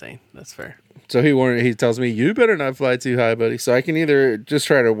just insane. That's fair. So he tells me, "You better not fly too high, buddy." So I can either just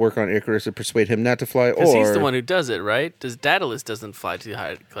try to work on Icarus and persuade him not to fly, Because or he's the one who does it, right? Does Daedalus doesn't fly too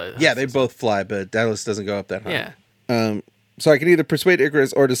high? yeah, they both fly, but Daedalus doesn't go up that high. Yeah. So I can either persuade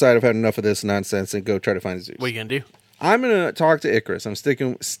Icarus or decide I've had enough of this nonsense and go try to find Zeus. What are you gonna do? I'm gonna talk to Icarus. I'm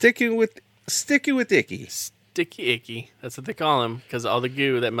sticking with Icky. Sticky icky. That's what they call him because all the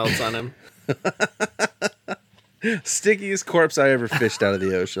goo that melts on him. Stickiest corpse I ever fished out of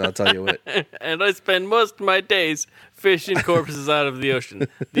the ocean. I'll tell you what. And I spend most of my days fishing corpses out of the ocean.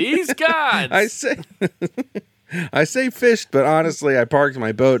 These gods. I say fished, but honestly, I parked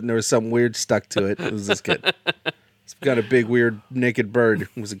my boat and there was something weird stuck to it. It was this kid. It's got a big, weird, naked bird.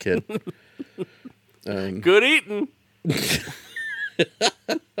 It was a kid. Good eating.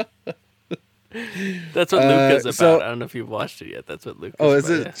 That's what Luca's about. so- I don't know if you've watched it yet. That's what Luca's Oh, is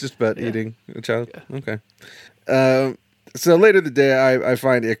about. it yeah. just about eating a child? Okay. So later the day, I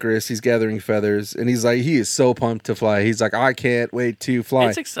find Icarus. He's gathering feathers, and he is so pumped to fly. He's like, I can't wait to fly.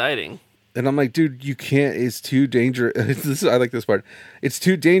 It's exciting. And I'm like, dude, you can't. It's too dangerous. I like this part. It's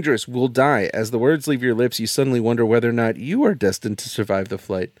too dangerous. We'll die. As the words leave your lips, you suddenly wonder whether or not you are destined to survive the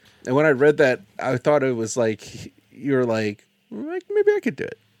flight. And when I read that, I thought it was like, you're like maybe I could do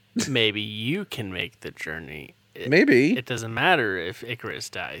it. Maybe you can make the journey. Maybe. It doesn't matter if Icarus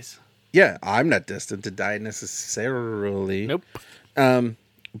dies. Yeah, I'm not destined to die necessarily. Nope. But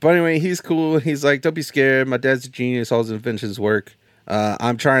anyway, he's cool. He's like, don't be scared. My dad's a genius. All his inventions work.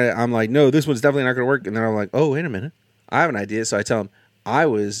 I'm like, no, this one's definitely not going to work. And then I'm like, oh, wait a minute. I have an idea. So I tell him, I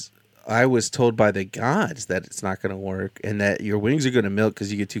was told by the gods that it's not going to work and that your wings are going to melt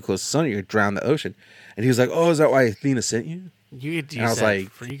because you get too close to the sun or you're going to drown the ocean. And he was like, oh, is that why Athena sent you? You could I use was that.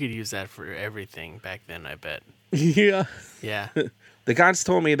 like- You could use that for everything back then. I bet. Yeah. Yeah. The gods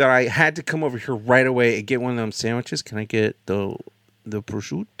told me that I had to come over here right away and get one of them sandwiches. Can I get the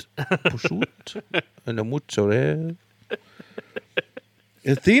prosciutto and the mozzarella?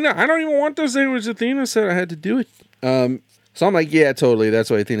 Athena, I don't even want those sandwiches. Athena said I had to do it. So I'm like, yeah, totally. That's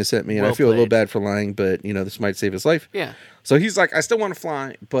why Athena sent me. And Well I feel a little played. bad for lying, but, this might save his life. Yeah. So he's like, I still want to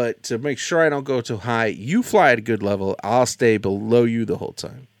fly, but to make sure I don't go too high, you fly at a good level. I'll stay below you the whole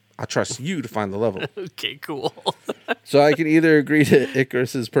time. I'll trust you to find the level. Okay, cool. So I can either agree to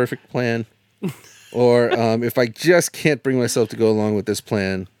Icarus's perfect plan, or if I just can't bring myself to go along with this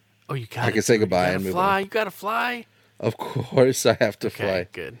plan, Oh, you got. I can say goodbye and move fly. on. You gotta fly. Of course I have to Okay, fly.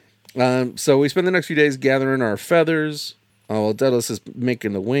 good. So we spend the next few days gathering our feathers while Daedalus is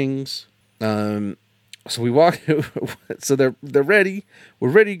making the wings. So we walk. So they're ready. We're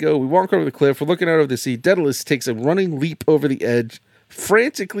ready to go. We walk over the cliff. We're looking out over the sea. Daedalus takes a running leap over the edge,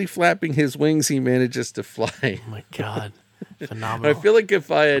 frantically flapping his wings. He manages to fly. Oh my god, I phenomenal. feel like if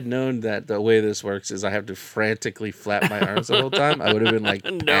I had known that the way this works is I have to frantically flap my arms the whole time, I would have been like,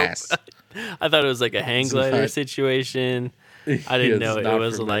 Nope. pass. I thought it was like a hang glider not- situation. I Yeah, didn't it's know it not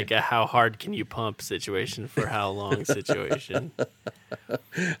was for me. like a how hard can you pump situation for how long situation.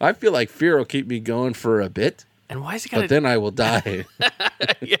 I feel like fear will keep me going for a bit, And why is it but gotta? then I will die.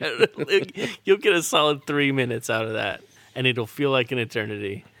 Yeah, you'll get a solid 3 minutes out of that, and it'll feel like an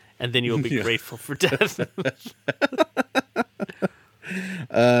eternity, and then you'll be grateful for death.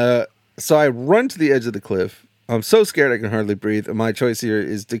 So I run to the edge of the cliff. I'm so scared I can hardly breathe. And my choice here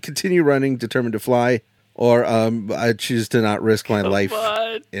is to continue running, determined to fly, or I choose to not risk my life Come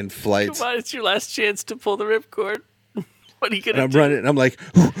on, in flight. come on! It's your last chance to pull the ripcord. What are you And gonna I'm do? running, and I'm like,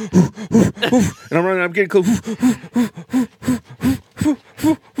 and I'm running, I'm getting close.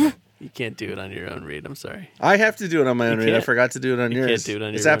 You can't do it on your own, Reed. I'm sorry. I have to do it on my own. Read. I can't. forgot to do it on You yours. can't do it on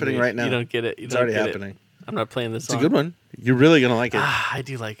your It's own, happening Reed. right now. You don't get it. You It's don't already get it. happening. I'm not playing this It's a song. good one. You're really gonna like it. Ah, I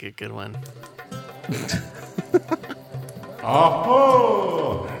do like a good one.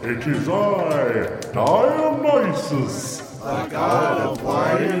 Aha! It is I, Dionysus. The god of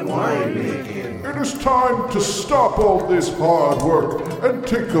wine and winemaking. It is time to stop all this hard work and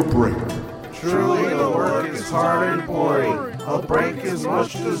take a break. Truly the work is hard and boring. A break is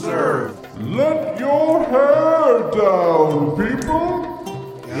much deserved. Let your hair down, people.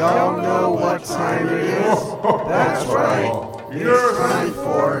 Y'all know what time it is? That's right. It's Yes. time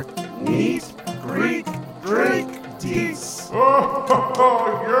for Neat Greek Drink Deets.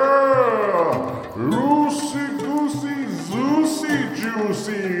 Yeah! Loosey goosey, zoosey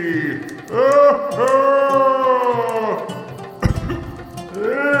juicy. Hey-oh!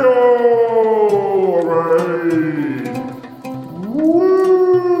 Alright.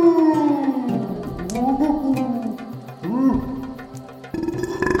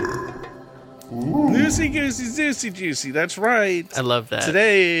 Loosey goosey, zoosey juicy. That's right. I love that.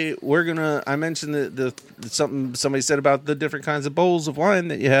 Today we're gonna. I mentioned the something somebody said about the different kinds of bowls of wine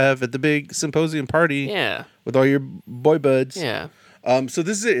that you have at the big symposium party Yeah. with all your boy buds. Yeah. So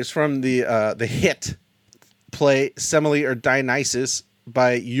this is it. It's from the hit play Semele or Dionysus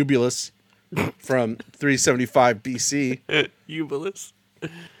by Eubulus from 375 BC. Eubulus.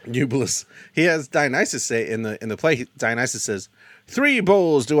 Eubulus. He has Dionysus say in the play. Dionysus says, 3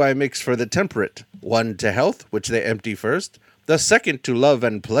 bowls do I mix for the temperate. 1 to health, which they empty first. The 2nd to love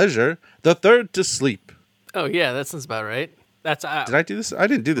and pleasure. The 3rd to sleep. Oh yeah, that sounds about right. That's Did I do this? I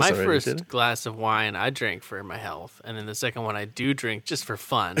didn't do this my already, first did I? glass of wine. I drank for my health, and then the second one I do drink just for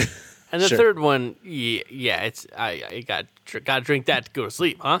fun. And the Sure. third one, yeah, it's I got to drink that to go to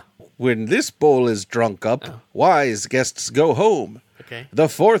sleep, huh? When this bowl is drunk up, wise guests go home. Okay. The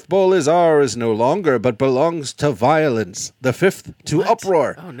 4th bowl is ours no longer, but belongs to violence. The 5th to What?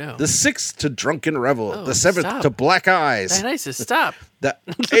 uproar. Oh, no. The 6th to drunken revel. Oh, The 7th stop. to black eyes. Dionysus, stop. The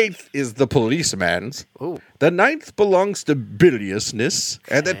 8th is the policeman's. Oh, The 9th belongs to biliousness,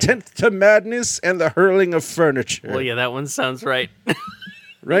 and the Okay. 10th to madness and the hurling of furniture. well, yeah, that one sounds right.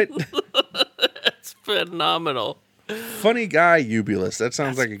 Right? It's phenomenal. Funny guy, Eubulus. That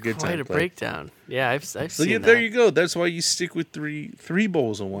sounds like a good Quite time. a play. breakdown. Yeah, I've So seen yeah, that. there you go. That's why you stick with three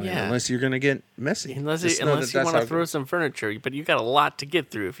bowls of wine, Yeah. unless you're gonna get messy. Unless Just you, know unless that you that's want how to it throw goes. some furniture, but you got a lot to get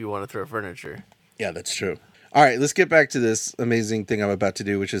through if you want to throw furniture. Yeah, that's true. All right, let's get back to this amazing thing I'm about to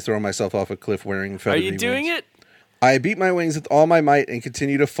do, which is throw myself off a cliff wearing Are feathery you doing wings. it? I beat my wings with all my might and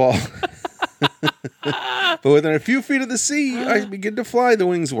continue to fall. But within a few feet of the sea, I begin to fly. The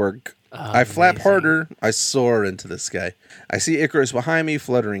wings work. I flap amazing. harder. I soar into the sky. I see Icarus behind me,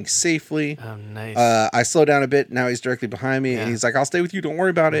 fluttering safely. Oh, nice. I slow down a bit. Now he's directly behind me, Yeah. and he's like, "I'll stay with you. Don't worry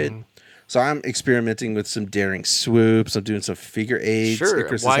about it." So I'm experimenting with some daring swoops. I'm doing some figure eights. sure.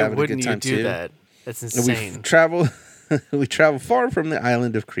 Icarus is Why having a wouldn't good you time do too. that? That's And insane. we travel far from the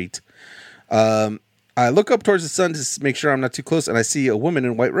island of Crete. I look up towards the sun to make sure I'm not too close, and I see a woman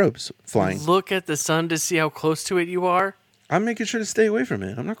in white robes flying. Look at the sun to see how close to it you are. I'm making sure to stay away from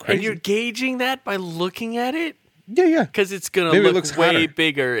it. I'm not crazy. And you're gauging that by looking at it? yeah. Because it's going Maybe it to looks look way hotter.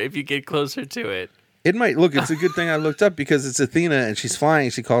 bigger if you get closer to it. It might look. It's a good thing I looked up because it's Athena and she's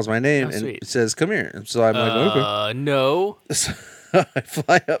flying. She calls my name and sweet. says, "Come here." And so I'm like, "Okay." No. So I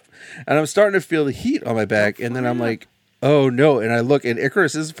fly up and I'm starting to feel the heat on my back, and then I'm like, "Oh no!" And I look, and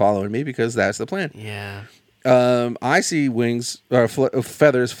Icarus is following me because that's the plan. Yeah. I see wings or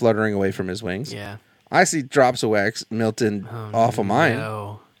feathers fluttering away from his wings. Yeah. I see drops of wax melting off of mine,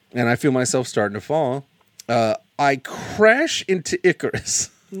 No. and I feel myself starting to fall. I crash into Icarus.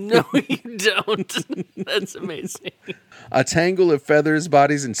 No, you don't. That's amazing. A tangle of feathers,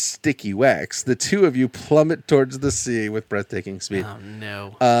 bodies, and sticky wax. The two of you plummet towards the sea with breathtaking speed. Oh,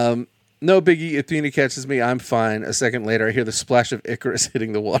 no. No biggie. Athena catches me. I'm fine. A second later, I hear the splash of Icarus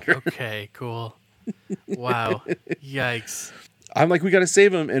hitting the water. Okay, cool. Wow. Yikes. I'm like, we got to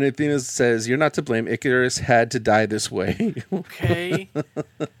save him. And Athena says, "You're not to blame. Icarus had to die this way." Okay.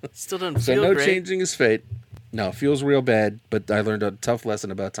 Still doesn't So feel no great. changing his fate. No, it feels real bad, but I learned a tough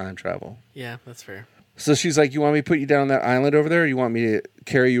lesson about time travel. Yeah, that's fair. So she's like, "You want me to put you down on that island over there, or you want me to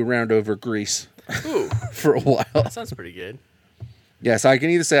carry you around over Greece Ooh, for a while?" that sounds pretty good. Yes, I can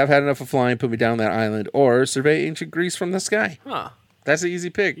either say I've had enough of flying, put me down on that island, or survey ancient Greece from the sky. Huh. That's an easy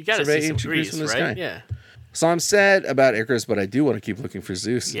pick. You gotta survey see some ancient Greece, from the right? sky. Yeah. So I'm sad about Icarus, but I do want to keep looking for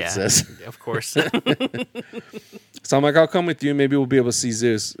Zeus. Yeah. It says. Of course. So I'm like, "I'll come with you. Maybe we'll be able to see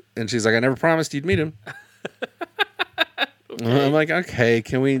Zeus." And she's like, "I never promised you'd meet him." I'm like, "Okay,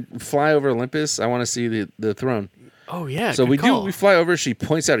 can we fly over Olympus? I want to see the throne." Oh, yeah. So good we call. do. We fly over. She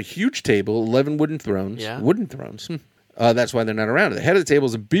points out a huge table, 11 wooden thrones. Yeah. Wooden thrones. That's why they're not around. At the head of the table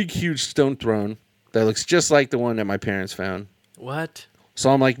is a big, huge stone throne that looks just like the one that my parents found. What? So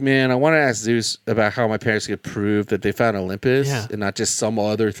I'm like, man, I want to ask Zeus about how my parents could prove that they found Olympus Yeah. and not just some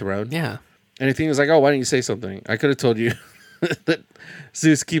other throne. Yeah. And Athena's like, "Oh, why didn't you say something? I could have told you that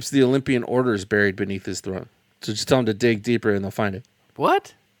Zeus keeps the Olympian orders buried beneath his throne. So just tell him to dig deeper and they'll find it."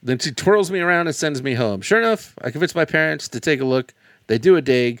 What? Then she twirls me around and sends me home. Sure enough, I convince my parents to take a look. They do a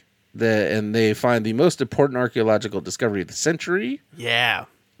dig, and they find the most important archaeological discovery of the century. Yeah.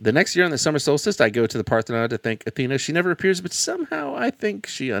 The next year on the summer solstice, I go to the Parthenon to thank Athena. She never appears, but somehow I think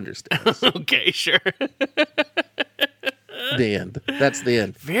she understands. Okay, sure. The end. That's the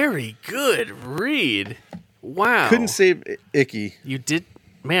end. Very good read. Wow. Couldn't save Icky. You did.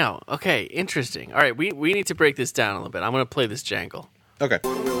 Meow. Okay, interesting. All right, we need to break this down a little bit. I'm going to play this jangle. Okay.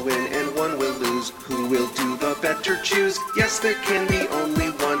 One will win and one will lose. Who will do the better choose? Yes, there can be only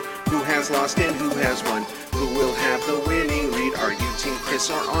one. Who has lost and who has won? Who will have the winning lead? Are you Team Chris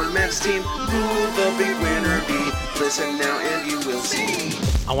or on Matt's team? Who will the big winner be? Listen now and you will see.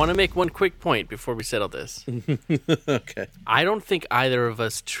 I want to make one quick point before we settle this. Okay. I don't think either of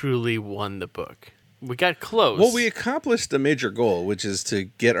us truly won the book. We got close. Well, we accomplished a major goal, which is to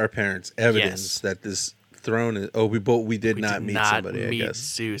get our parents evidence Yes. that this throne is. Oh, we did not meet somebody. meet I guess.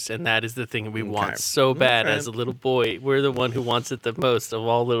 Zeus, and that is the thing we want Okay. so bad Okay. as a little boy. We're the one who wants it the most of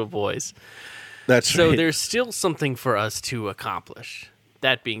all little boys. That's So right. there's still something for us to accomplish.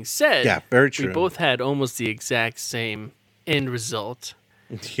 That being said, Yeah, very true. we both had almost the exact same end result.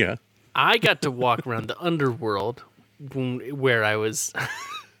 Yeah. I got to walk around the underworld where I was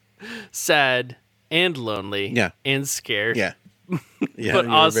sad and lonely Yeah. and scared, Yeah. Yeah. but you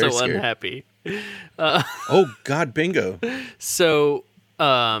were also very scared. unhappy. Oh God, bingo. So,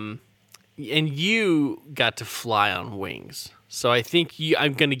 and you got to fly on wings. So I think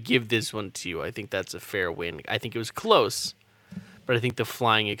I'm going to give this one to you. I think that's a fair win. I think it was close, but I think the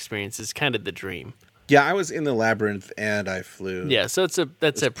flying experience is kind of the dream. Yeah, I was in the labyrinth and I flew. Yeah, so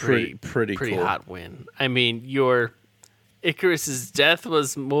that's a pretty pretty cool. hot win. I mean, your Icarus's death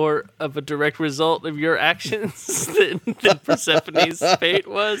was more of a direct result of your actions than Persephone's fate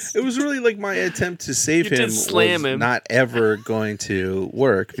was. It was really like my attempt to save You did him slam was him. not ever going to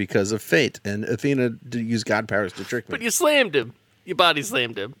work because of fate, and Athena used God powers to trick me. But you slammed him. Your body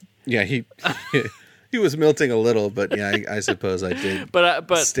slammed him. Yeah, he was melting a little, but yeah, I suppose I did. But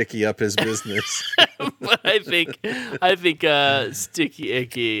sticky up his business. but I think Sticky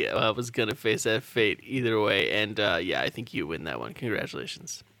Icky was gonna face that fate either way, and yeah, I think you win that one.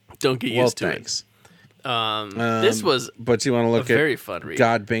 Congratulations. Don't get Well, used to thanks. it. This was But you want to a look at very fun read.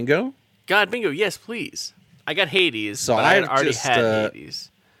 God Bingo? God Bingo, yes, please. I got Hades, So but I had I've already just, had Hades.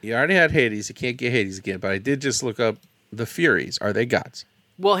 You already had Hades. You can't get Hades again. But I did just look up the Furies. Are they gods?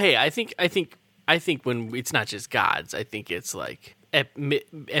 Well, hey, I think when it's not just gods, I think it's like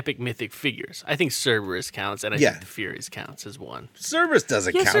epic mythic figures. I think Cerberus counts, and I Yeah. think the Furies counts as one. Cerberus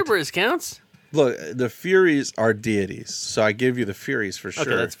doesn't Yeah, count. Cerberus counts. Look, the Furies are deities, so I give you the Furies for sure.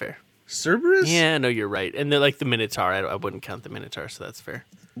 Okay, that's fair. Cerberus? Yeah, no, you're right. And they're like the Minotaur. I wouldn't count the Minotaur, so that's fair.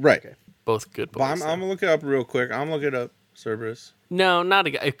 Right. Both good boys. But I'm going to look it up real quick. I'm going to look it up. Cerberus. No, not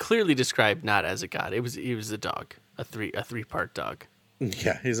a god. It clearly described not as a god. He was a dog, a three-part dog,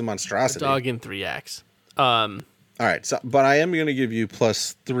 Yeah, he's a monstrosity. dog in 3 acts. All right, so but I am going to give you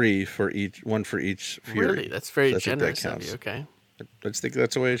 +3 for each one for each fury. Really, that's very So I think that generous of counts. you. Okay. I just think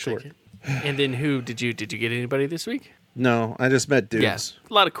that's the way it should work. And then who did you get anybody this week? No, I just met dudes. Yes,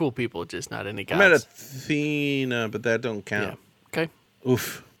 a lot of cool people, just not any I gods. met Athena, but that don't yeah. count. Okay.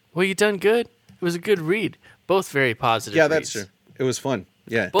 Oof. Well, you done good. It was a good read. Both very positive. Yeah, that's reads. true. It was fun.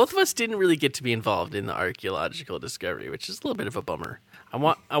 Yeah. Both of us didn't really get to be involved in the archaeological discovery, which is a little bit of a bummer. I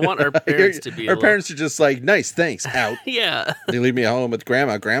want our parents to be. Our parents are just like, nice, thanks, out. Yeah. They leave me at home with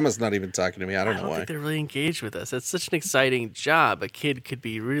grandma. Grandma's not even talking to me. I don't I know don't why. think they're really engaged with us. That's such an exciting job a kid could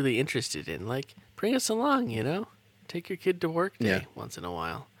be really interested in. Like, bring us along, Take your kid to work day Yeah. once in a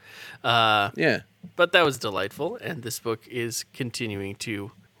while. Yeah. But that was delightful, and this book is continuing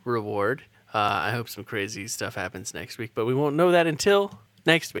to reward. I hope some crazy stuff happens next week, but we won't know that until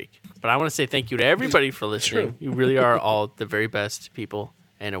next week. But I want to say thank you to everybody for listening. You really are all the very best people,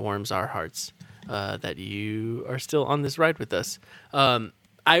 and it warms our hearts that you are still on this ride with us.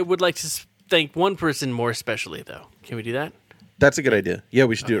 I would like to thank one person more especially, though. Can we do that? That's a good idea. Yeah,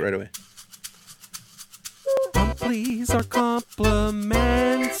 we should do it right away. Please are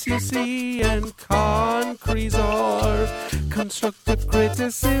compliments you see, and concretes are constructive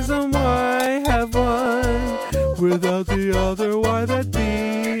criticism. Why have one without the other? Why that'd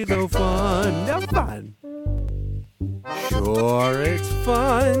be no fun? No fun. Sure, it's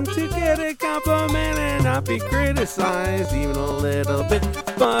fun to get a compliment and not be criticized even a little bit.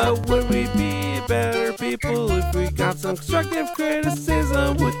 But would we be better people if we got some constructive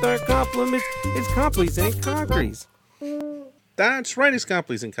criticism with our compliments? It's compliments and concretes. That's right, it's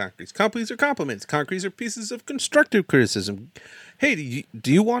compliments and concretes. Compliments are compliments. Concretes are pieces of constructive criticism. Hey,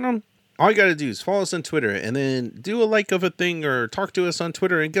 do you want them? All you got to do is follow us on Twitter and then do a like of a thing or talk to us on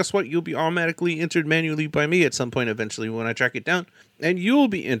Twitter. And guess what? You'll be automatically entered manually by me at some point eventually when I track it down. And you'll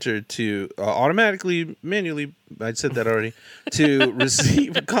be entered to automatically, manually, I said that already, to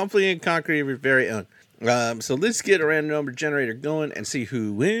receive a compliment and concrete of your very own. So let's get a random number generator going and see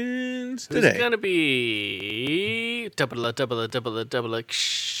who wins today. It's going to be double. At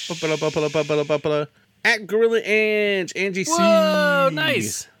Gorilla Angie C. Whoa,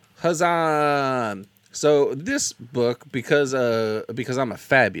 nice. Huzzah! So this book, because I'm a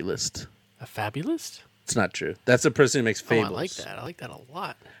fabulist. A fabulist? It's not true. That's the person who makes Oh, fables. I like that. I like that a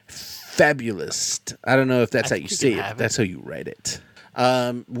lot. Fabulist. I don't know if that's I how think you you say can it. have it. That's how you write it.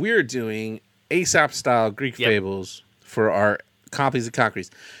 We're doing Aesop style Greek Yep. fables for our copies of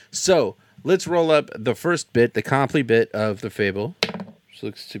concretes. So let's roll up the first bit, the compli bit of the fable. Which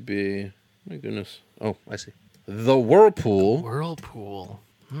looks to be, my goodness. Oh, I see. The whirlpool. Whirlpool.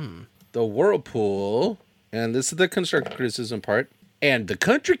 The whirlpool. And this is the constructive criticism part. And the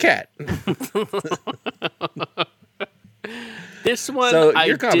country cat. This one So I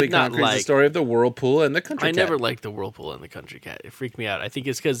your copy did not concrete is the like. story of the whirlpool and the country I cat. never liked the whirlpool and the country cat. It freaked me out. I think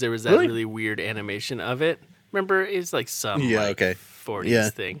it's because there was that Really? really weird animation of it. Remember, it's like some Yeah, like, okay. 40s Yeah.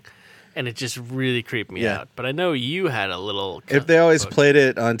 thing. And it just really creeped me Yeah. out. But I know you had a little... If they always book. played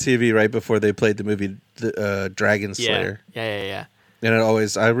it on TV right before they played the movie Dragon Yeah. Slayer. Yeah. And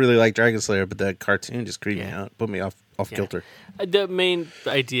I really like Dragon Slayer, but that cartoon just creeped me Yeah. out. Put me off kilter. The main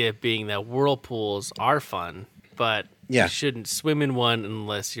idea being that whirlpools are fun, but Yeah. you shouldn't swim in one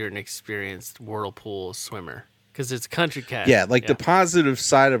unless you're an experienced whirlpool swimmer. Because it's country cat. Yeah, like the positive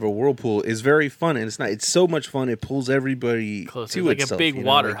side of a whirlpool is very fun, and it's so much fun. It pulls everybody close. to It's like itself, a big you know,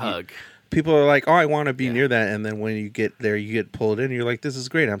 water like hug. People are like, "Oh, I want to be near that," and then when you get there, you get pulled in. You're like, "This is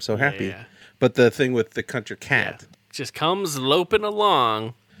great. I'm so happy." yeah. But the thing with the country cat, Just comes loping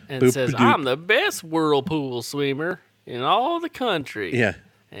along and Boop-a-doop. says, I'm the best whirlpool swimmer in all the country. yeah,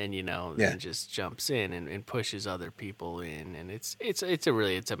 And, Yeah. then just jumps in and pushes other people in. And it's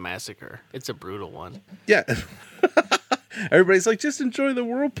a massacre. It's a brutal one. yeah. Everybody's like, just enjoy the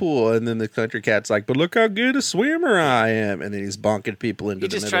whirlpool, and then the country cat's like, "But look how good a swimmer I am!" And then he's bonking people into He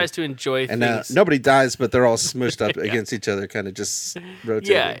the just middle. tries to enjoy and things. nobody dies, but they're all smushed up against each other, kind of just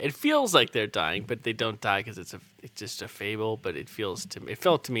rotating. Yeah, it feels like they're dying, but they don't die because it's just a fable. But it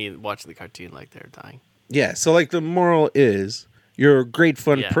felt to me watching the cartoon like they're dying. Yeah, so like the moral is you're a great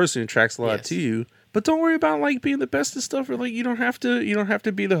fun Yeah. person who attracts a lot Yes. to you, but don't worry about like being the best at stuff, or like you don't have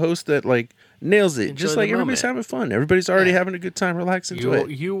to be the host that like nails it. Enjoy Just the like everybody's moment. having fun. Everybody's already Yeah. having a good time. Relax, enjoy it.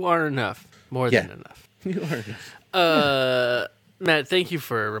 You are enough. More Yeah. than enough. You are. Matt, thank you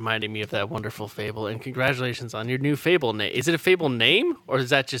for reminding me of that wonderful fable, and congratulations on your new fable name. Is it a fable name, or is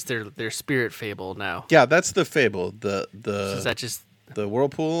that just their spirit fable now? Yeah, that's the fable. Is that just The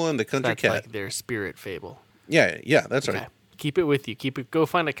whirlpool and the country that's cat. like their spirit fable? Yeah, that's Okay. right. Keep it with you. Go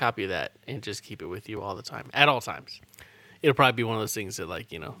find a copy of that and just keep it with you all the time, at all times. It'll probably be one of those things that, like,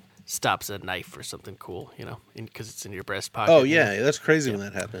 stops a knife or something cool, because it's in your breast pocket. Oh yeah, that's crazy when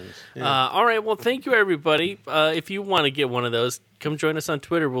that happens. Yeah. All right. Well, thank you, everybody. If you want to get one of those, come join us on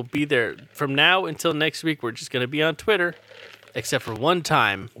Twitter. We'll be there from now until next week. We're just going to be on Twitter, except for one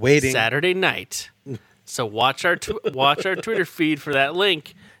time, Waiting. Saturday night. So watch our Twitter feed for that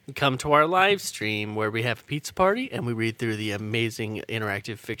link, and come to our live stream where we have a pizza party and we read through the amazing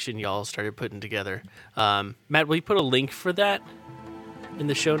interactive fiction y'all started putting together. Matt, will you put a link for that in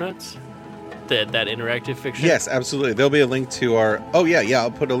the show notes? That interactive fiction? Yes, absolutely. There'll be a link to our. Oh yeah.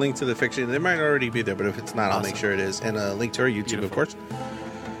 I'll put a link to the fiction. It might already be there, but if it's not, I'll make sure it is, and a link to our YouTube, of course.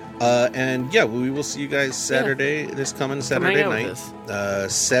 And yeah, we will see you guys Saturday. This coming Saturday hang out night,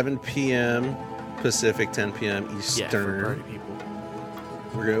 with 7 p.m. Pacific, 10 p.m. Yeah, Eastern. for party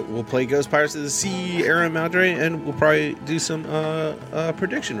people. We'll play Ghost Pirates of the Sea, Aaron Madre, and we'll probably do some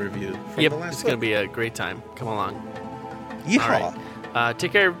prediction review from Yep, the last it's going to be a great time. Come along. Yeehaw. All right.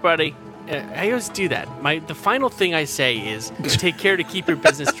 Take care, everybody. I always do that. The final thing I say is take care to keep your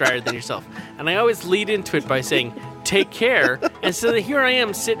business drier than yourself. And I always lead into it by saying, take care. And so here I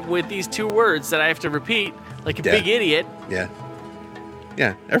am sitting with these two words that I have to repeat like a big idiot. Yeah.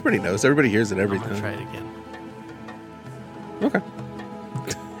 Yeah, everybody knows. Everybody hears it every I'm going to time. try it again. Okay.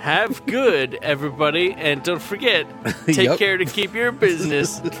 Have good, everybody. And don't forget, take Yup. care to keep your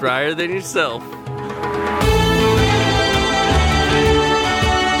business drier than yourself.